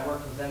that, I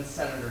worked with then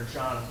Senator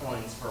John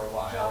Hoynes for a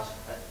while. Josh,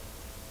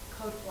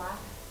 Code Black,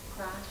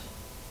 crash.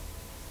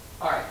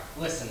 All right,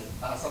 listen,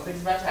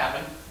 something's about to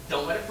happen.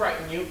 Don't let it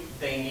frighten you.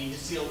 They need to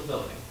seal the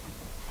building.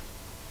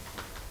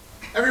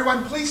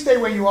 Everyone, please stay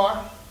where you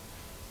are.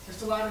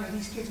 Mr. Lyman, are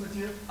these kids with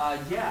you?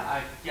 Yeah,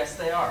 I guess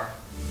they are.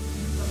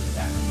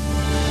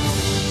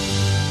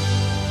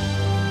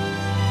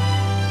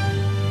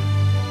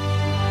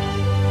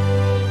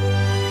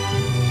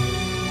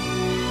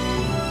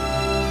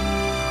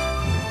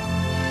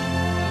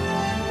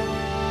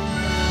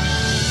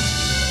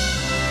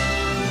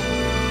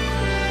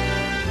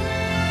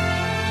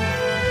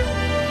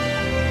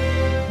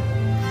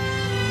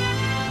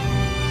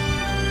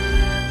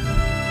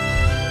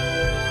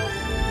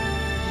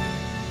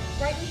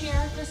 Right in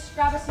here, just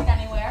grab a seat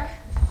anywhere.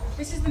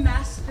 This is the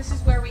mess. This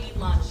is where we eat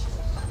lunch.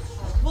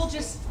 We'll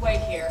just wait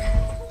here.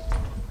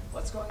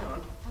 What's going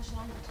on?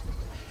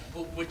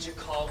 Well, would you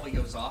call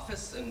Leo's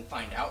office and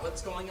find out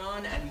what's going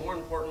on? And more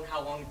important,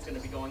 how long it's going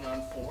to be going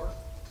on for?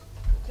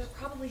 They're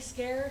probably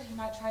scared. You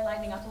might try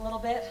lightening up a little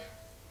bit.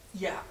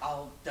 Yeah,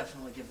 I'll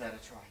definitely give that a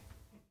try.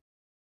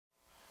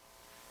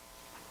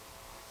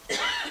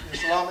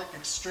 Islamic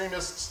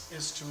extremists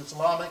is to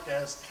Islamic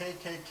as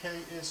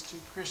KKK is to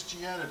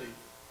Christianity.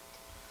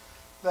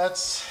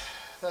 That's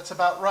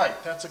about right.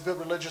 That's a good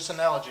religious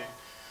analogy.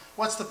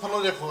 What's the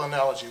political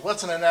analogy?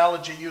 What's an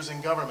analogy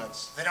using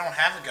governments? They don't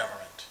have a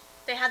government.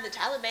 They have the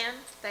Taliban.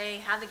 They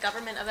have the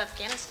government of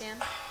Afghanistan.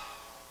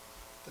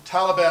 The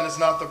Taliban is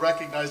not the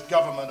recognized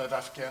government of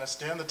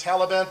Afghanistan. The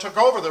Taliban took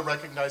over the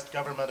recognized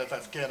government of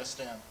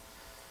Afghanistan.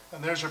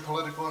 And there's your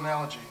political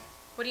analogy.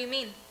 What do you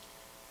mean?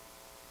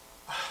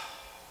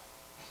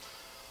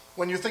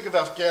 When you think of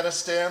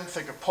Afghanistan,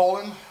 think of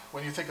Poland.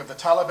 When you think of the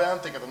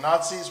Taliban, think of the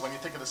Nazis. When you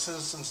think of the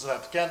citizens of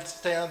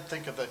Afghanistan,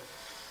 think of the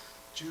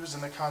Jews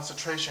in the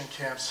concentration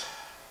camps.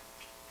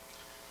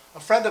 A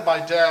friend of my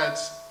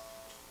dad's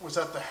was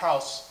at the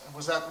house, and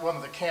was at one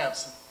of the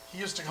camps. He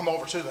used to come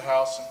over to the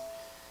house, and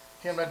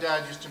he and my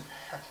dad used to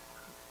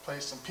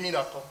play some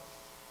pinochle.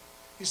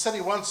 He said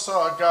he once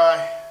saw a guy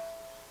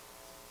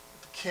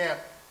at the camp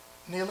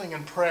kneeling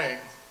and praying.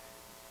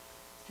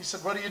 He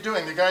said, "What are you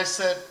doing?" The guy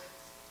said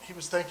he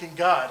was thanking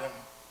God, and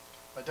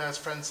my dad's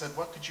friend said,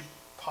 "What could you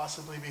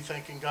possibly be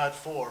thanking God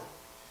for?"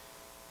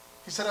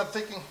 He said, "I'm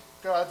thanking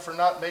God for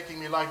not making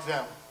me like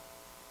them."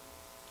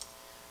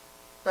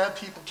 Bad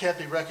people can't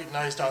be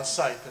recognized on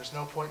sight. There's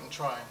no point in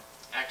trying.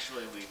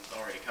 Actually, we've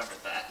already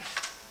covered that.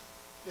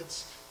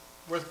 It's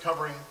worth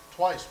covering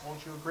twice,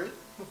 won't you agree?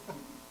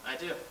 I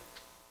do.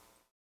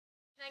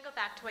 Can I go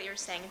back to what you were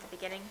saying at the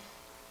beginning?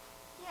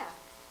 Yeah.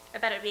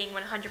 About it being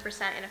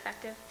 100%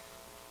 ineffective?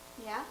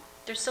 Yeah?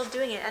 They're still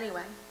doing it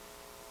anyway.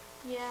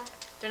 Yeah.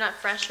 They're not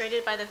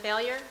frustrated by the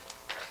failure?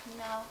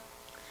 No.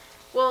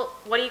 Well,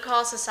 what do you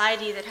call a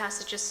society that has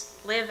to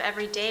just live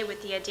every day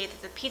with the idea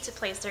that the pizza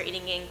place they're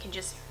eating in can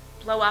just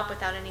blow up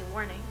without any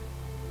warning?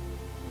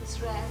 That's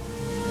right.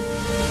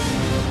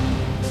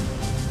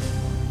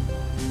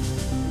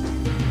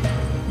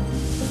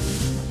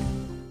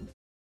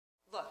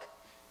 Look,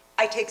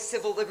 I take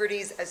civil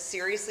liberties as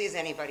seriously as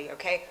anybody,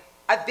 okay?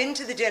 I've been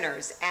to the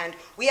dinners, and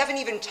we haven't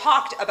even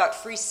talked about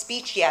free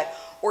speech yet,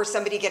 or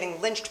somebody getting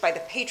lynched by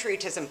the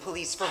patriotism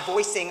police for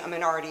voicing a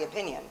minority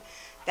opinion.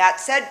 That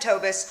said,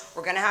 Tobis,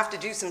 we're gonna have to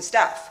do some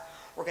stuff.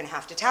 We're gonna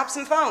have to tap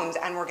some phones,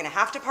 and we're gonna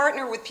have to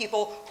partner with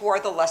people who are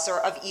the lesser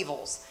of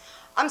evils.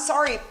 I'm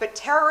sorry, but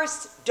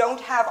terrorists don't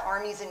have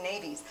armies and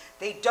navies.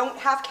 They don't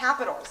have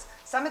capitals.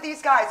 Some of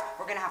these guys,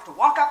 we're gonna have to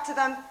walk up to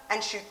them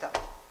and shoot them.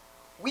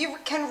 We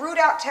can root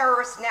out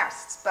terrorist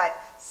nests, but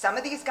some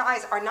of these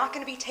guys are not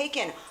gonna be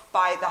taken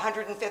by the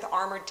 105th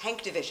Armored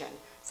Tank Division.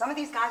 Some of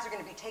these guys are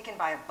gonna be taken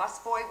by a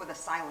busboy with a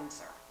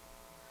silencer.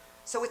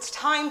 So it's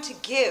time to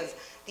give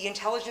the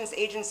intelligence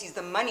agencies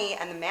the money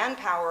and the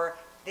manpower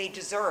they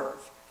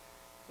deserve.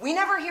 We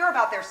never hear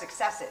about their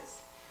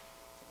successes.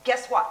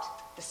 Guess what?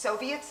 The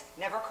Soviets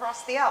never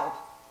crossed the Elbe.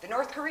 The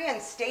North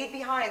Koreans stayed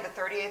behind the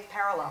 38th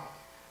parallel.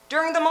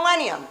 During the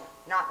millennium,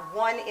 not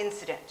one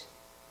incident.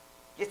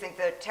 You think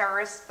the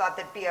terrorists thought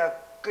that'd be a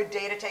good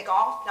day to take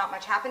off? Not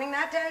much happening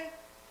that day?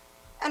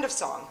 End of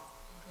song.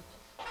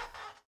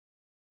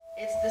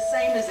 It's the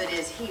same as it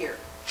is here.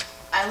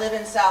 I live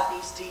in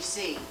Southeast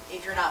DC.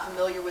 If you're not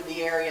familiar with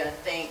the area,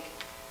 think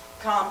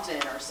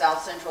Compton or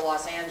South Central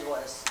Los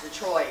Angeles,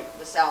 Detroit,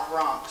 the South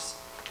Bronx.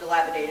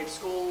 Dilapidated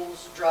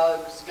schools,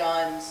 drugs,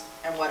 guns,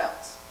 and what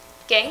else?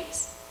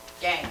 Gangs?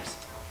 Gangs.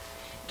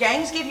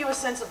 Gangs give you a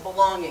sense of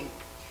belonging,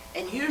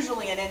 and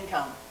usually an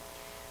income.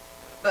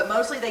 But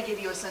mostly they give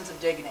you a sense of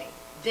dignity.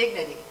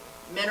 Dignity.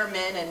 Men are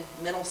men, and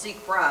men will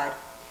seek pride.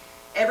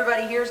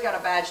 Everybody here's got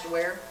a badge to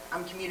wear.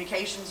 I'm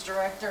communications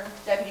director,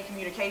 deputy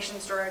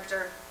communications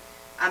director.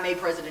 I'm a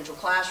presidential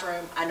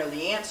classroom. I know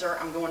the answer.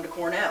 I'm going to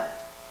Cornell.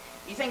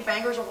 You think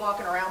bangers are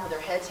walking around with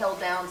their heads held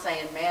down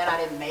saying, "Man, I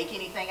didn't make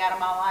anything out of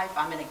my life.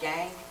 I'm in a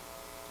gang"?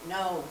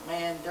 No,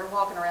 man, they're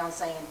walking around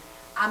saying,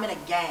 "I'm in a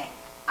gang.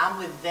 I'm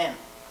with them."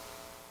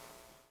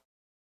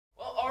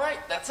 Well, all right,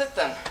 that's it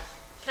then.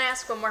 Can I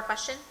ask one more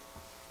question?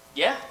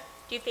 Yeah?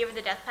 Do you favor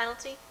the death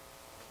penalty?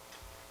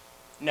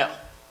 No.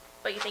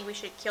 But you think we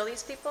should kill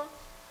these people?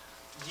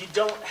 You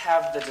don't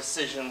have the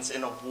decisions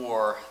in a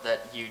war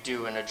that you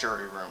do in a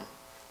jury room.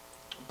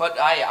 But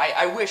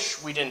I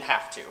wish we didn't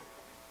have to.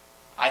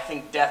 I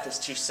think death is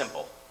too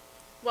simple.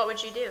 What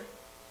would you do?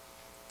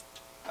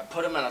 I'd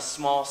put them in a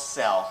small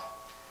cell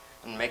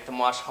and make them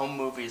watch home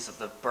movies of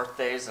the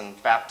birthdays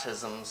and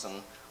baptisms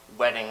and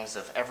weddings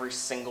of every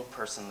single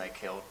person they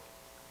killed.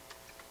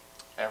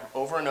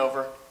 Over and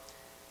over,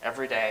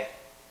 every day,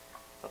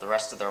 for the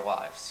rest of their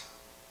lives.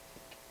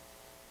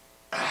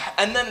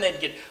 And then they'd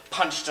get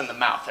punched in the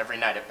mouth every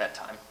night at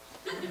bedtime.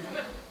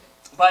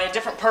 By a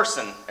different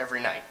person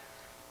every night.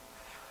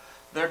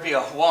 There'd be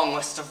a long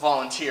list of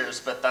volunteers,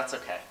 but that's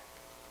okay.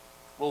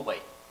 We'll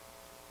wait.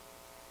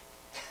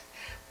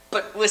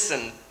 But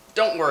listen,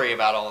 don't worry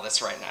about all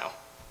this right now.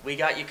 We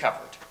got you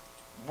covered.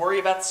 Worry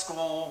about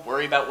school,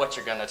 worry about what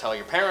you're gonna tell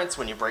your parents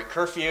when you break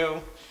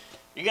curfew.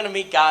 You're gonna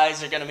meet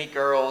guys, you're gonna meet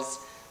girls.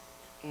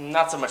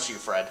 Not so much you,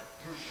 Fred.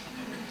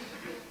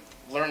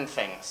 Learn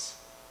things.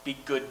 Be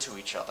good to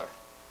each other.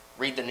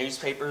 Read the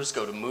newspapers,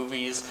 go to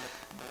movies,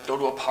 go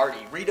to a party,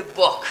 read a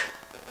book.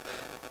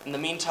 In the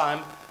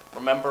meantime,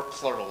 remember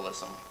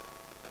pluralism.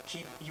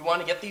 You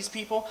want to get these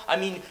people? I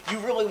mean, you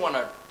really want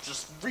to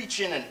just reach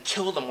in and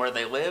kill them where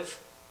they live?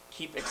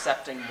 Keep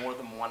accepting more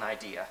than one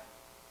idea.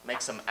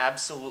 Makes them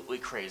absolutely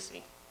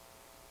crazy.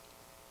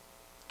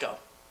 Go.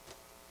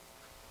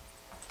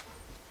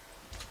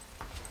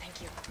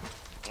 Thank you.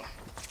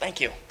 Thank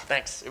you.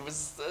 Thanks. It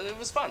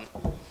was fun.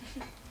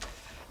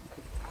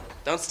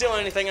 Don't steal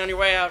anything on your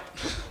way out.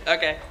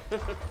 Okay.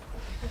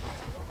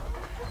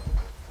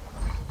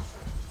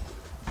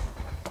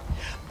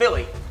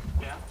 Billy.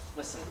 Yeah?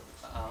 Listen.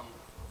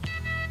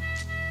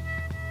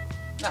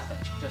 Nothing.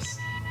 Just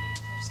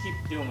keep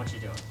doing what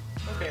you're doing.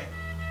 Okay.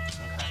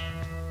 Okay.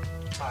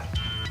 Bye.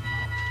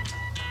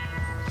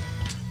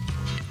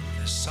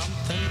 There's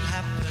something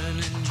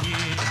happening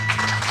here.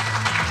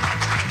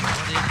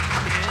 What it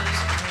is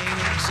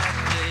ain't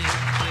exactly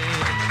clear.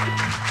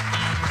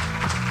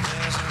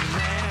 There's a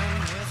man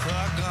with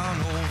a gun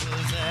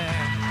over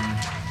there,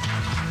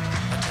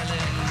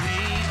 telling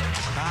me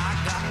I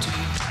got to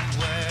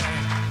beware.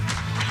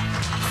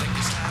 Think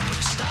it's time to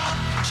stop,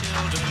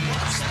 children.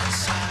 What's that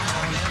sound?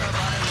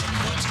 Everybody look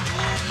what's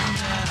going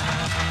down.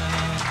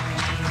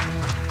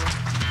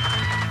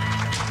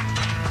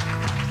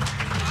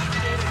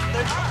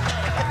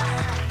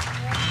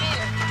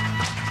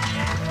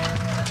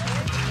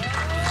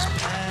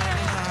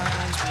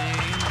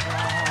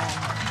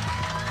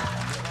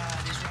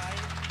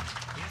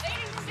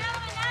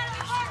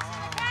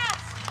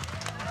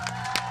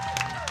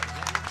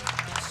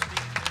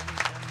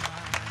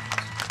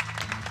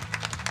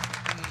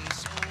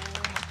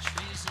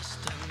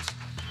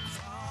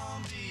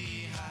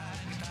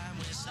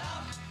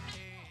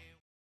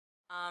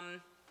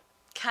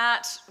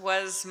 Kat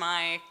was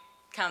my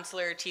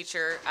counselor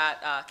teacher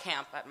at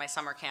camp, at my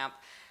summer camp,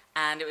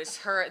 and it was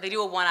her, they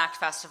do a one-act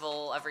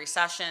festival every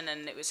session,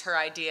 and it was her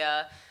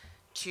idea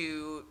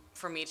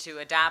for me to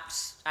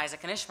adapt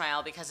Isaac and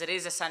Ishmael because it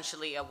is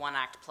essentially a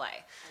one-act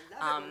play.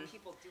 I love it when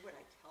people do what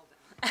I tell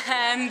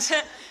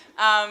them.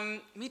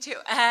 And me too.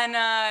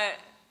 And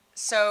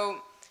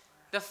so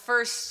the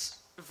first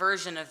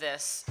version of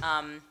this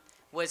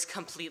was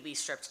completely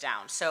stripped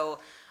down. So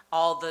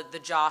all the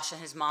Josh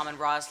and his mom and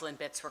Rosalind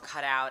bits were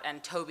cut out,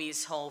 and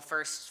Toby's whole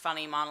first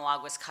funny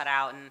monologue was cut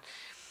out,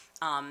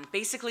 and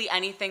basically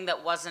anything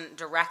that wasn't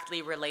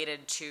directly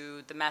related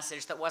to the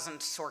message, that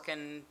wasn't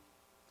Sorkin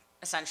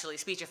essentially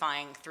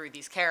speechifying through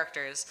these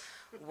characters,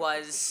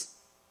 was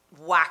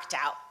whacked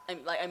out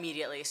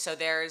immediately. So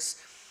there's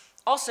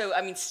also,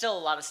 I mean, still a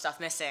lot of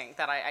stuff missing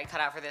that I cut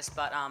out for this,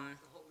 but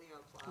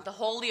the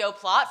whole Leo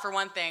plot, for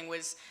one thing,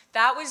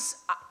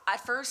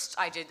 at first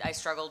I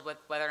struggled with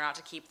whether or not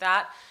to keep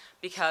that,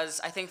 because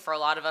I think for a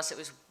lot of us it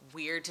was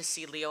weird to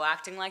see Leo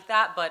acting like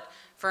that, but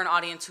for an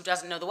audience who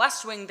doesn't know The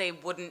West Wing, they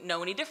wouldn't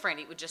know any different.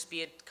 It would just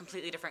be a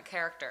completely different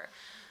character.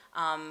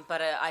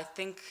 But I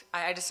think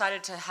I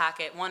decided to hack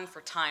it, one, for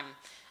time,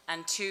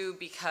 and two,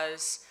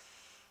 because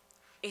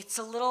it's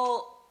a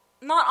little,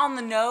 not on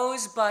the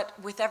nose, but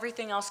with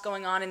everything else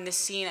going on in this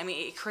scene, I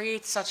mean, it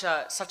creates such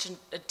a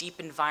deep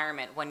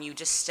environment when you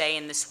just stay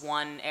in this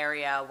one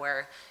area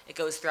where it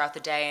goes throughout the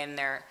day, and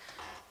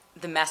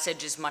the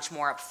message is much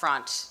more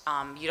upfront.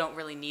 You don't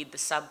really need the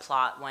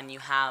subplot when you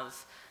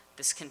have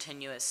this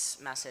continuous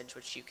message,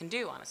 which you can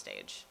do on a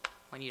stage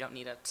when you don't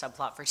need a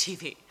subplot for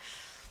TV.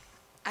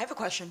 I have a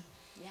question.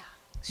 Yeah.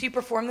 So you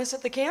performed this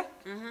at the camp?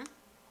 Mm-hmm.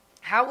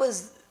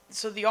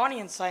 So the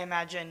audience, I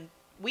imagine,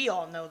 we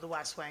all know The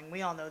West Wing,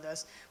 we all know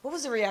this. What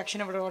was the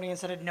reaction of an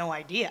audience that had no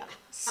idea?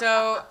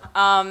 So,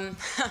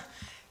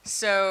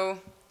 so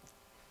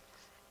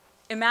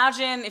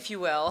imagine, if you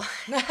will,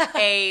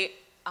 a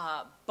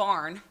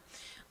barn,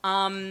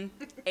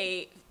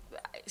 a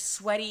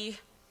sweaty,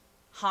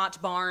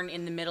 hot barn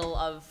in the middle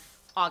of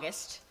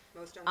August.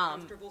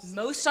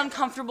 Most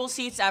uncomfortable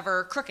seats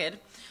ever, crooked.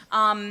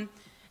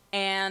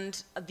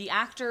 And the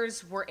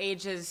actors were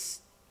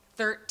ages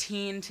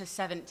 13 to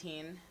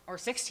 17, or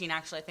 16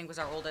 actually, I think was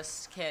our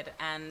oldest kid.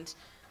 And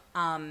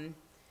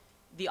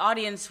the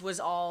audience was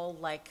all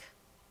like,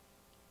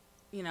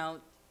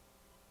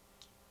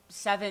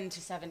 7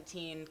 to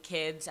 17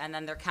 kids, and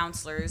then their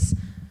counselors,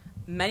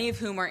 many of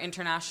whom are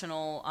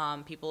international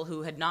people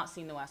who had not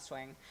seen The West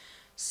Wing.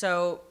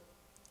 So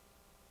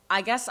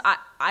I guess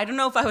I don't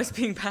know if I was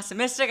being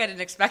pessimistic. I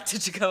didn't expect it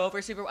to go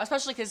over super well,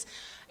 especially because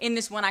in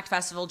this one-act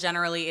festival,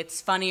 generally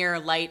it's funnier,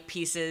 light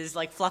pieces,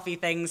 like fluffy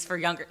things for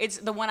younger.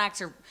 The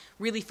one-acts are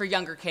really for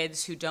younger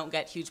kids who don't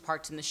get huge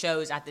parts in the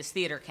shows at this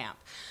theater camp.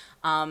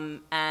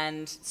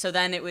 And so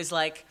then it was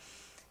like,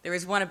 there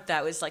was one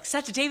that was like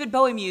set to David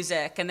Bowie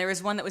music, and there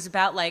was one that was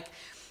about like,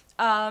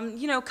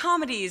 you know,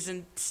 comedies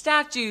and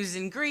statues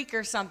in Greek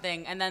or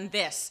something, and then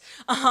this.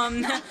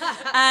 And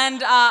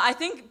I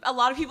think a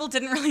lot of people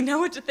didn't really know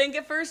what to think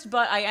at first,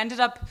 but I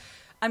ended up,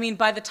 I mean,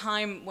 by the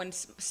time when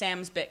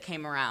Sam's bit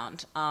came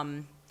around,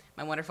 my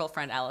wonderful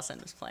friend Allison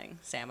was playing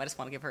Sam. I just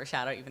want to give her a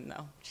shout out, even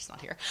though she's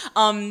not here.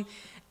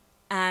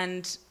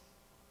 And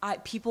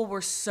people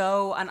were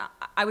so, and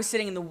I was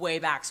sitting in the way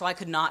back, so I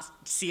could not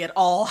see at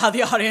all how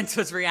the audience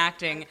was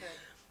reacting.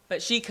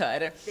 But she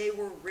could. They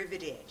were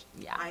riveted.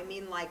 Yeah. I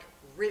mean, like,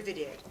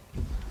 riveted.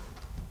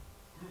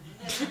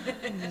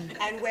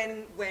 And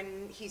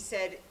when he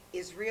said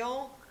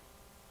Israel,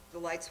 the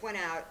lights went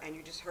out, and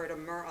you just heard a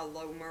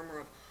low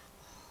murmur of,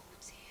 oh,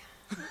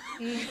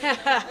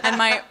 damn. And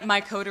my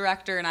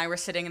co-director and I were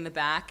sitting in the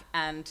back,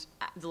 and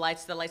the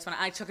lights went out.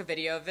 I took a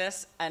video of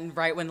this, and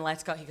right when the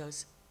lights go, he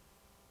goes,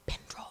 pin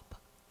drop.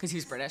 Because he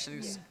was British, and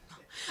he was...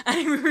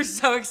 And we were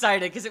so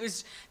excited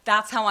because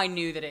that's how I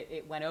knew that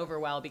it went over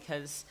well,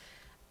 because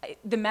I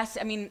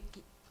mean,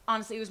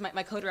 honestly, it was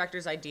my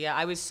co-director's idea.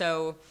 I was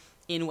so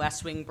in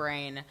West Wing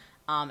brain,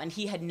 and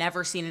he had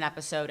never seen an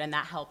episode, and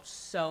that helped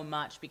so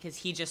much because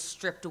he just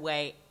stripped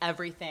away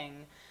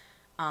everything,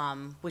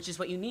 which is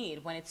what you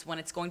need when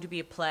it's going to be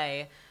a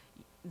play.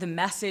 The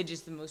message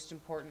is the most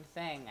important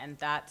thing, and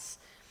that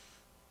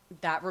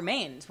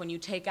remains. When you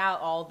take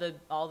out all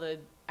the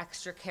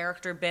extra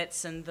character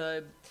bits and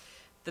the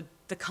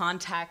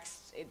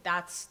context,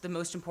 that's the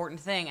most important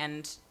thing.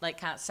 And like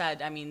Kat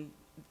said, I mean,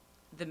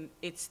 the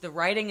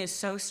writing is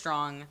so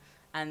strong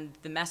and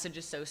the message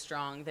is so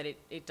strong that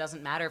it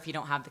doesn't matter if you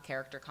don't have the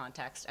character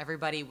context.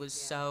 Everybody was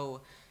so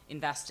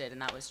invested,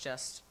 and that was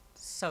just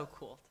so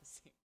cool to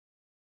see.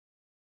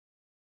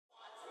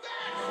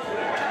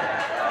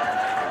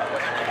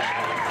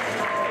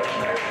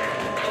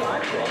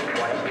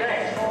 What's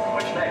next?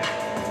 What's next?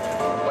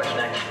 What's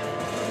next?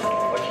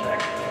 What's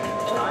next?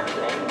 I'm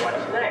saying,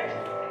 what's next?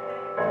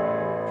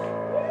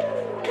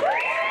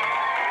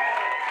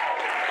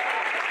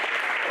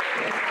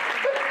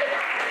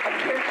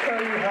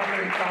 How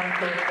many times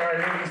I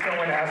heard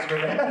someone ask for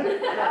that?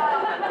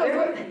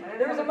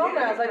 There was a moment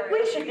I was like,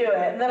 we should do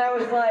it. And then I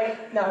was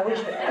like, no, we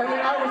should. And then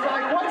I was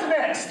like, what's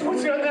next?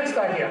 What's your next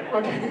idea?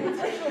 Okay.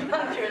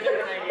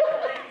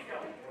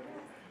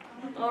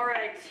 All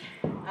right.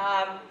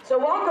 So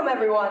welcome,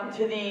 everyone,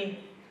 to the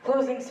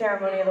closing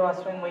ceremony of the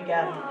West Wing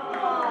weekend.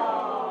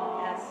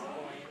 Yes.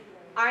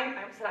 I'm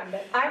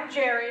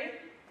Jerry.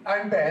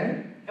 I'm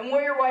Ben. And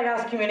we're your White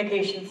House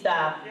communication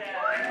staff.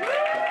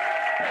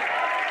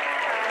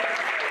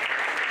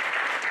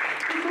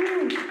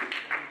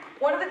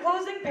 One of the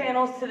closing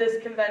panels to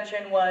this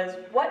convention was,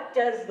 what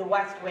does the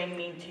West Wing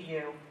mean to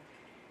you?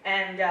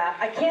 And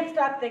I can't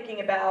stop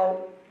thinking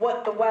about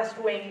what the West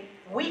Wing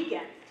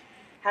weekend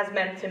has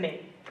meant to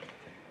me.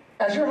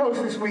 As your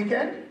host this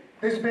weekend,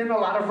 there's been a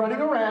lot of running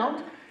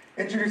around,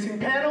 introducing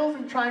panels,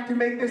 and trying to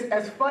make this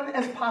as fun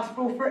as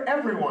possible for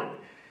everyone.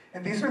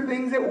 And these are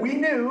things that we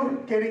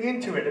knew getting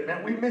into it. It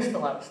meant we missed a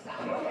lot of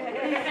stuff.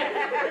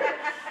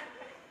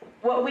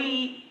 What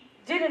we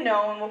didn't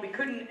know and what we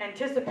couldn't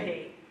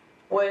anticipate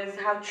was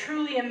how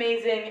truly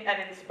amazing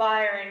and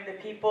inspiring the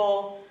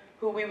people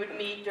who we would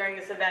meet during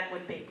this event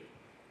would be.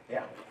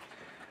 Yeah.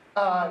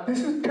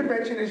 This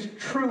convention has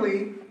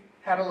truly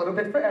had a little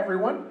bit for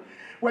everyone.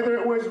 Whether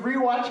it was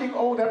rewatching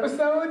old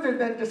episodes and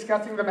then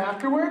discussing them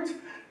afterwards,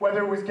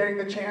 whether it was getting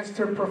the chance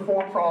to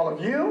perform for all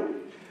of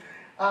you,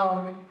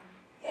 or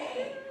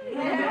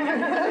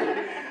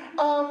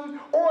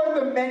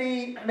the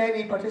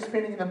many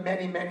participating in the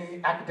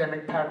many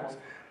academic panels.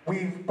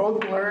 We've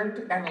both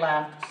learned and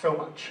laughed so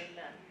much.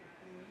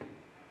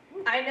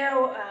 I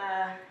know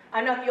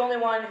I'm not the only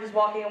one who's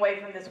walking away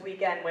from this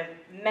weekend with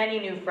many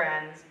new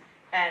friends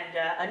and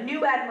a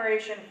new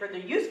admiration for the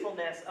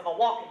usefulness of a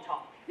walk and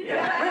talk.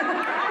 Yeah.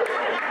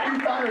 We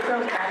found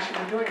ourselves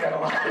actually doing that a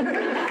lot.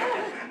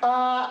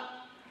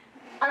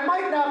 I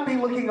might not be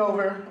looking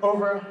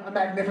over a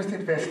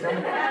magnificent vista.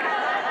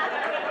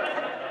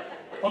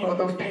 Although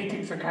those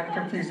paintings are kind of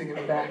confusing in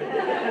the back.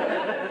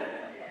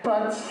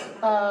 But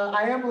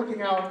I am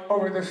looking out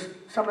over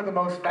some of the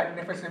most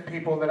magnificent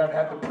people that I've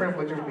had the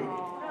privilege of meeting.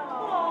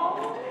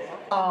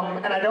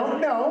 And I don't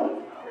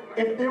know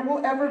if there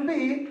will ever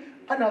be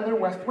another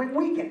West Wing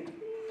weekend.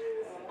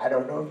 I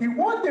don't know if you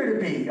want there to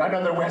be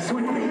another West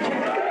Wing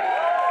weekend.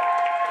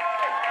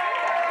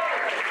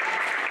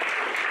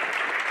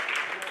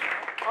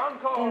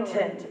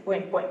 Intent,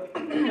 wink, wink.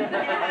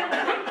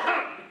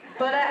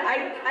 But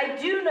I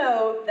do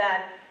know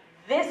that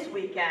this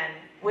weekend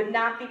would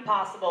not be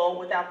possible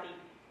without the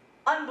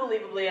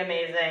unbelievably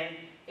amazing,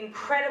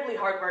 incredibly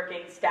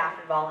hardworking staff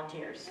and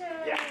volunteers.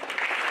 Yeah.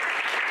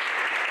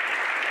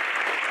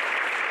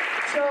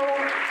 So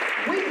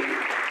we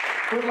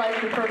would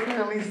like to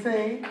personally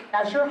sing,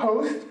 as your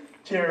host,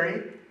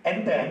 Jerry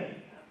and Ben,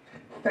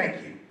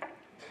 thank you.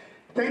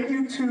 Thank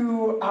you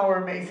to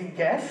our amazing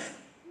guests.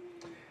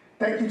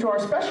 Thank you to our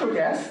special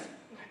guests.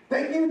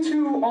 Thank you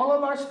to all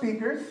of our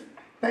speakers.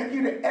 Thank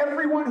you to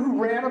everyone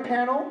who ran a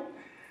panel.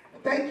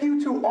 Thank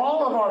you to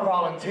all of our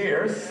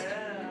volunteers.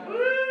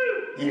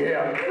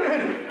 Yeah,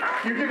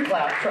 you can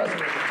clap, trust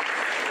me.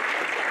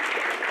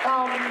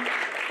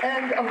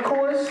 And of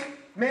course,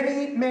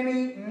 many,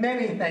 many,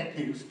 many thank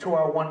yous to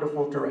our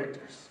wonderful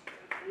directors.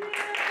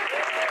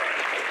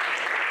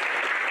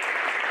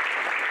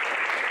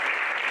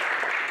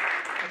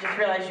 I just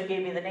realized you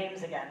gave me the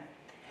names again.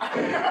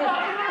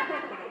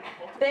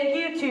 Thank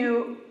you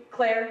to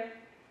Claire.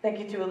 Thank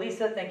you to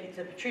Elisa. Thank you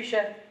to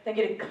Patricia. Thank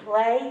you to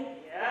Clay.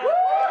 Yeah.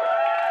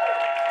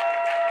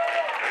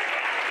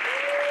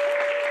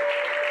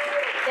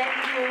 Thank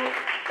you,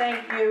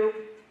 thank you,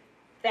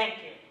 thank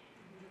you.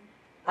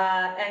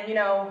 And you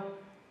know,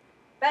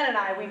 Ben and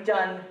I, we've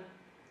done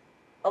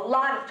a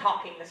lot of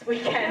talking this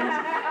weekend.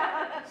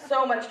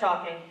 So much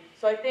talking.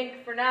 So I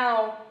think for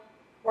now,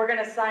 we're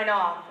gonna sign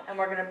off and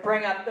we're gonna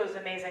bring up those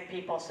amazing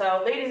people.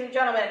 So ladies and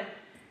gentlemen,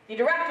 the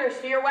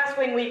directors to your West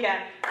Wing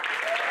weekend.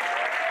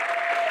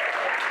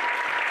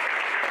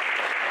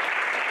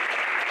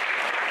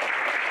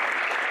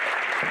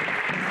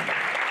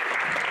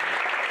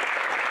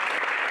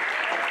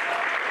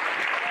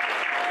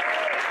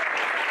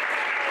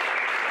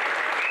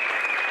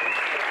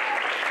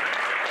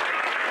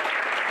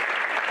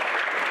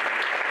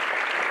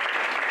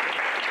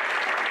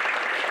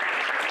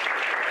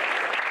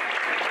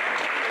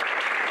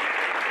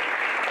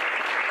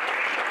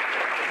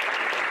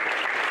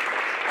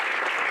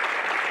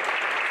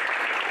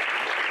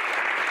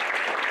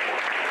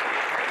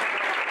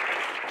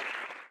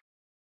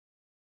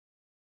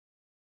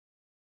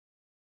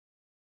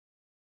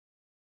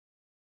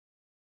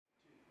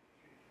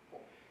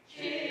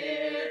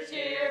 Cheer,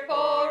 cheer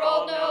for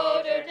old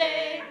Notre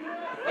Dame.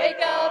 Wake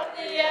up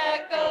the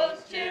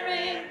echoes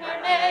cheering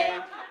her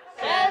name.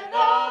 Send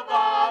the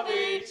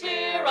volley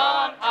cheer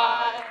on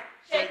high.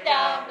 Shake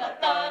down the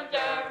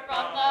thunder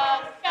from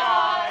the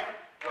sky.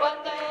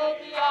 What though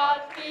the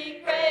odds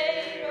be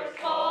great or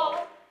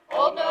small,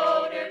 old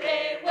Notre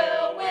Dame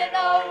will win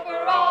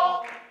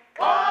overall.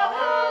 While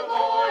her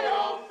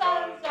loyal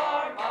sons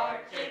are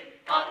marching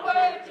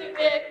onward to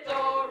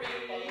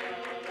victory.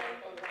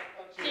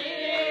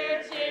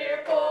 Cheer,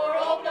 cheer for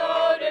old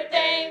Notre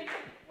Dame.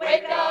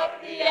 Wake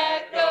up the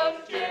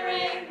echoes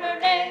cheering her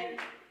name.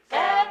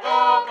 Send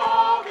the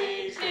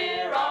volley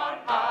cheer on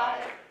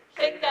high.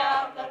 Shake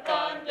down the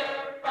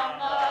thunder from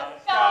the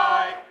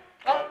sky.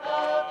 What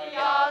though the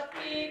odds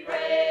be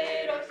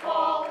great or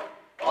small,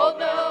 old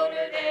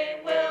Notre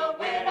Dame will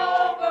win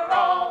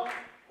overall.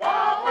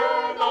 While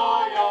her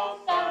loyal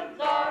sons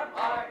are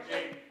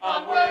marching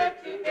onward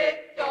to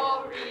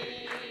victory.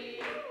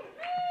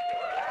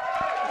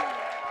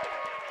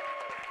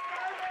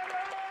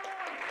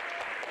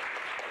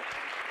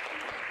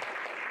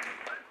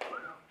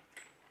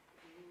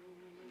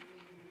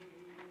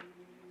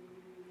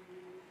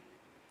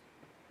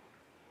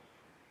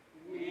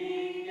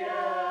 We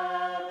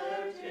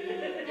gather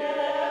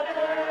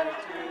together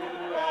to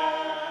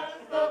ask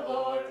the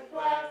Lord's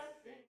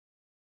blessing.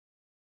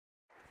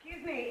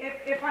 Excuse me,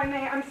 if I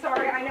may, I'm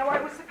sorry. I know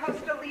I was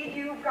supposed to lead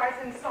you guys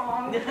in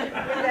song with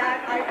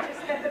that. I've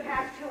just spent the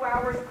past 2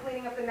 hours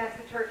cleaning up the mess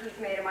the turkeys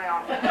made in my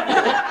office.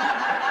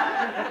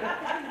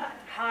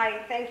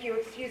 Hi, thank you,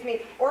 excuse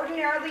me.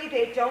 Ordinarily,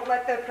 they don't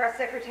let the press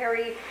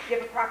secretary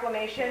give a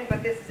proclamation,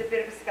 but this is a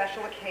bit of a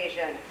special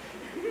occasion.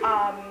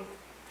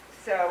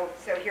 So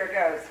here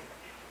goes.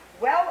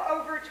 Well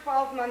over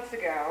 12 months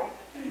ago,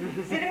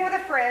 sitting with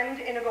a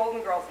friend in a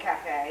Golden Girls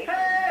cafe,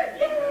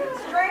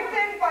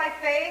 strengthened by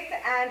faith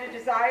and a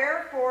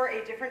desire for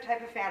a different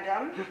type of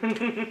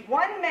fandom,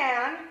 one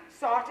man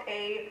sought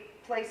a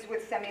place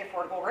with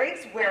semi-affordable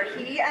rates where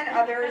he and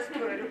others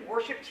could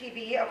worship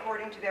TV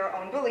according to their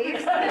own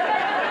beliefs,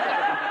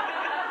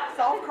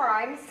 solve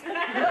crimes,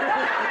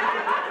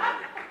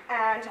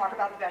 and talk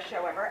about the best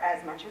show ever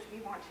as much as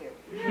we want to.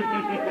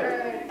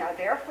 Now,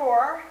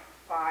 therefore,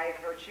 by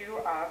virtue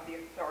of the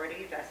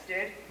authority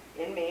vested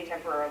in me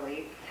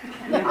temporarily,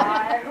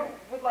 I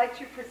would like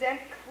to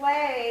present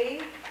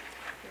Clay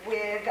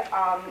with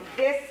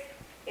this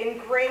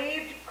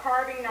engraved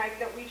carving knife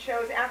that we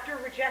chose after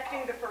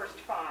rejecting the first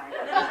 5.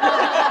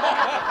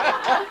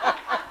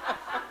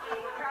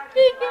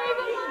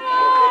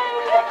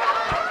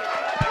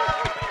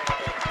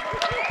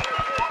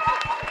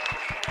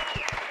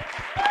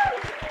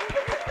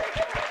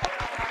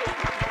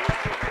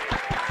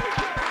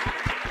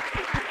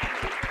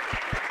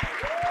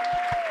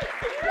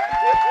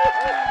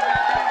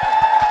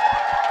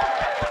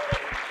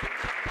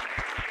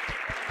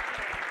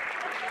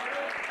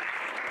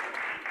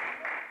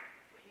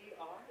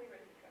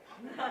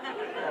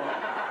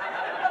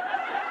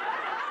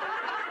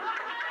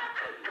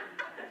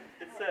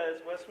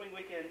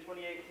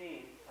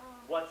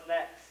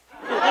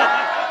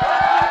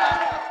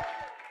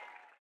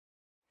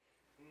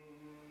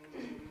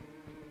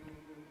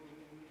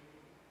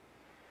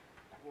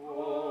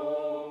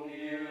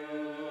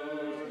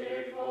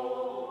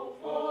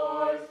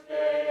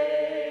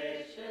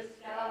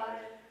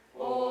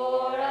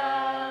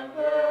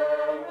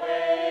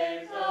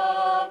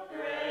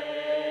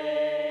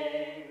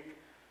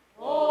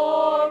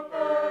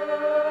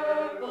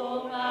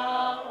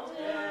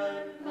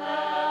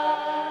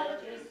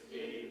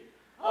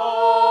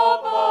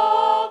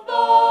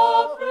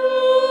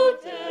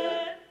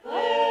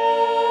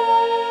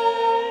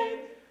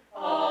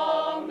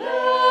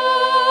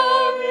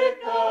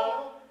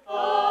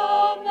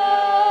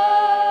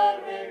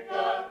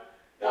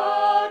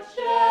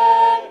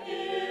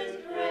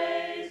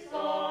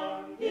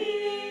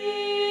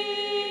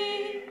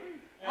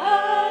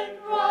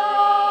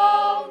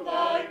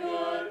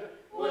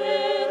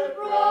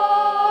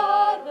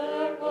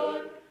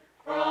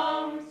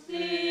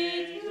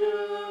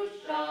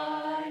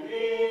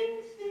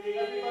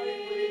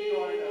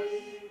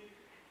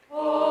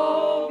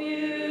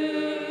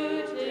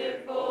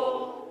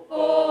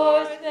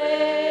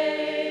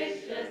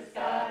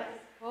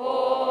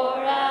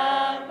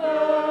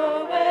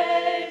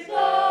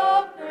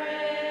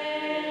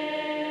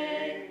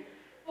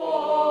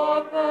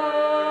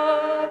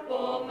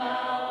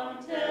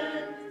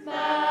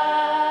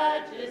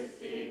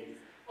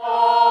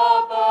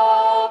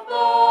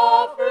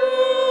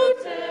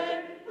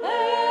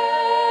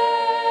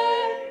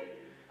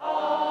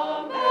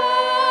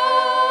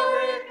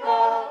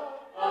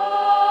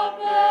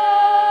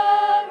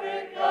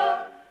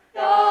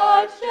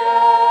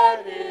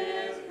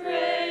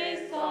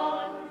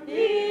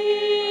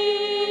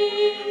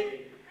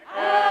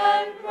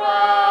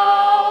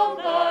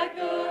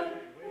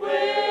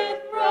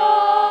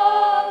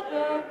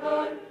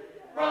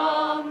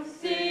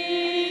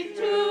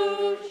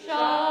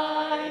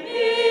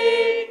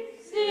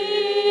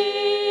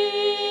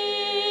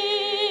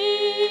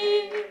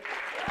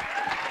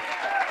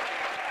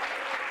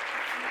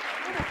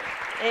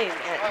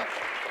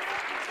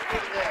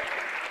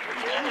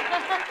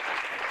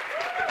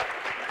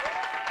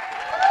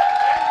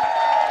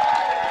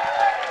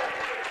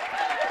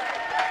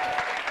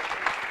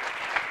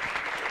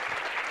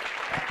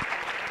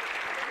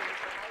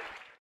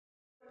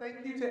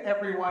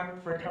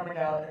 everyone for coming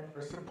out and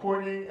for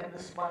supporting and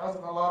the smiles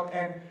and the love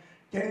and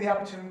getting the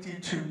opportunity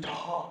to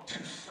talk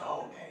to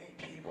so many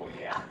people.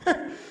 Yeah.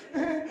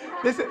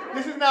 This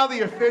is now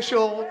the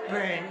official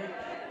thing.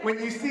 When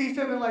you see each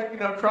other, like,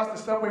 across the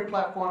subway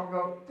platform,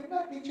 go, didn't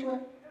I meet you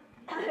at?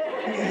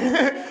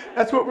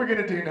 That's what we're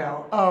going to do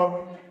now.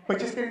 But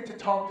just getting to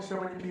talk to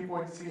so many people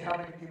and see how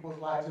many people's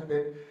lives have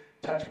been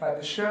touched by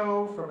the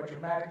show, from a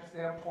dramatic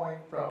standpoint,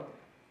 from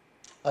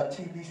a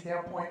TV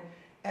standpoint,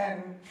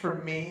 and for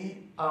me,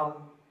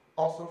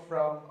 also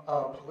from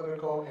a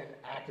political and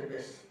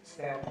activist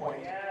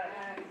standpoint.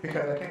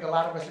 Because I think a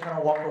lot of us are going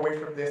to walk away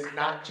from this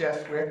not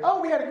just with, oh,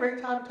 we had a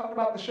great time talking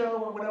about the show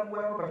or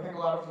whatever, but I think a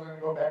lot of us are going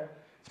to go back,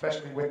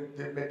 especially with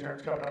the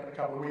midterms coming up in a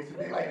couple of weeks, and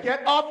be like,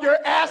 get off your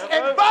ass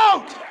and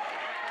vote!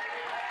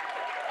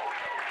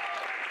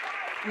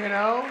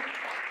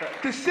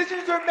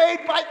 Decisions are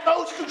made by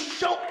those who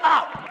show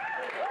up.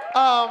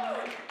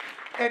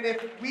 And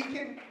if we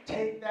can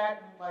take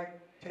that and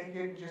take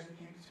it and just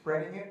keep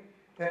spreading it,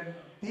 then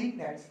the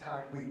next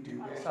time we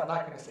do this, I'm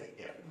not going to say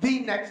if,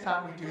 the next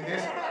time we do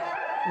this,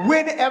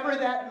 whenever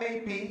that may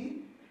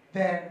be,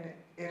 then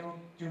it'll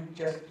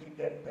just keep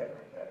getting better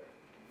and better.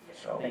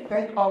 So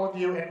thank all of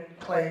you, and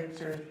Clay,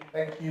 sir,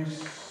 thank you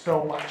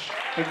so much.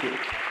 Thank you.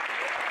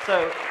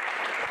 So,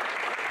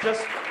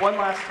 just one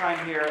last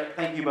time here,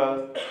 thank you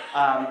both.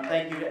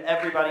 Thank you to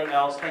everybody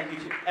else. Thank you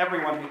to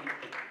everyone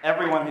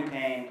who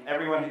came,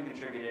 everyone who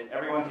contributed,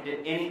 everyone who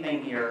did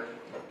anything here.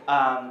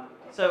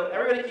 So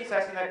everybody keeps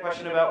asking that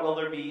question about will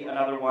there be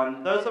another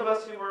one. Those of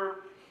us who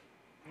were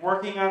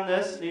working on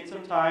this need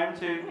some time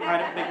to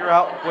kind of figure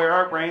out where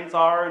our brains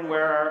are and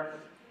where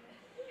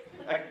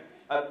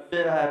our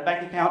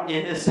bank account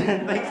is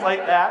and things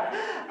like that.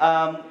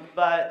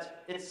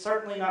 But it's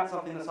certainly not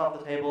something that's off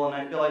the table, and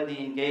I feel like the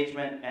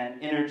engagement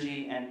and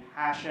energy and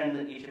passion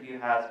that each of you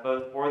has,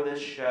 both for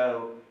this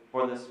show,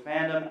 for this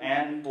fandom,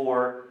 and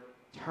for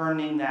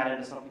turning that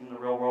into something in the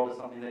real world, is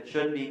something that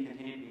should be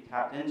continued to be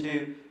tapped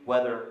into,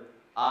 whether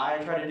I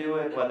try to do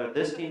it, whether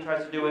this team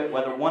tries to do it,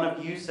 whether one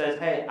of you says,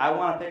 hey, I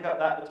want to pick up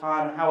that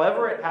baton.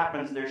 However it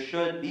happens, there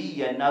should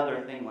be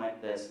another thing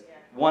like this,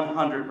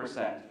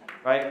 100%,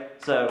 right?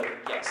 So,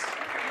 yes.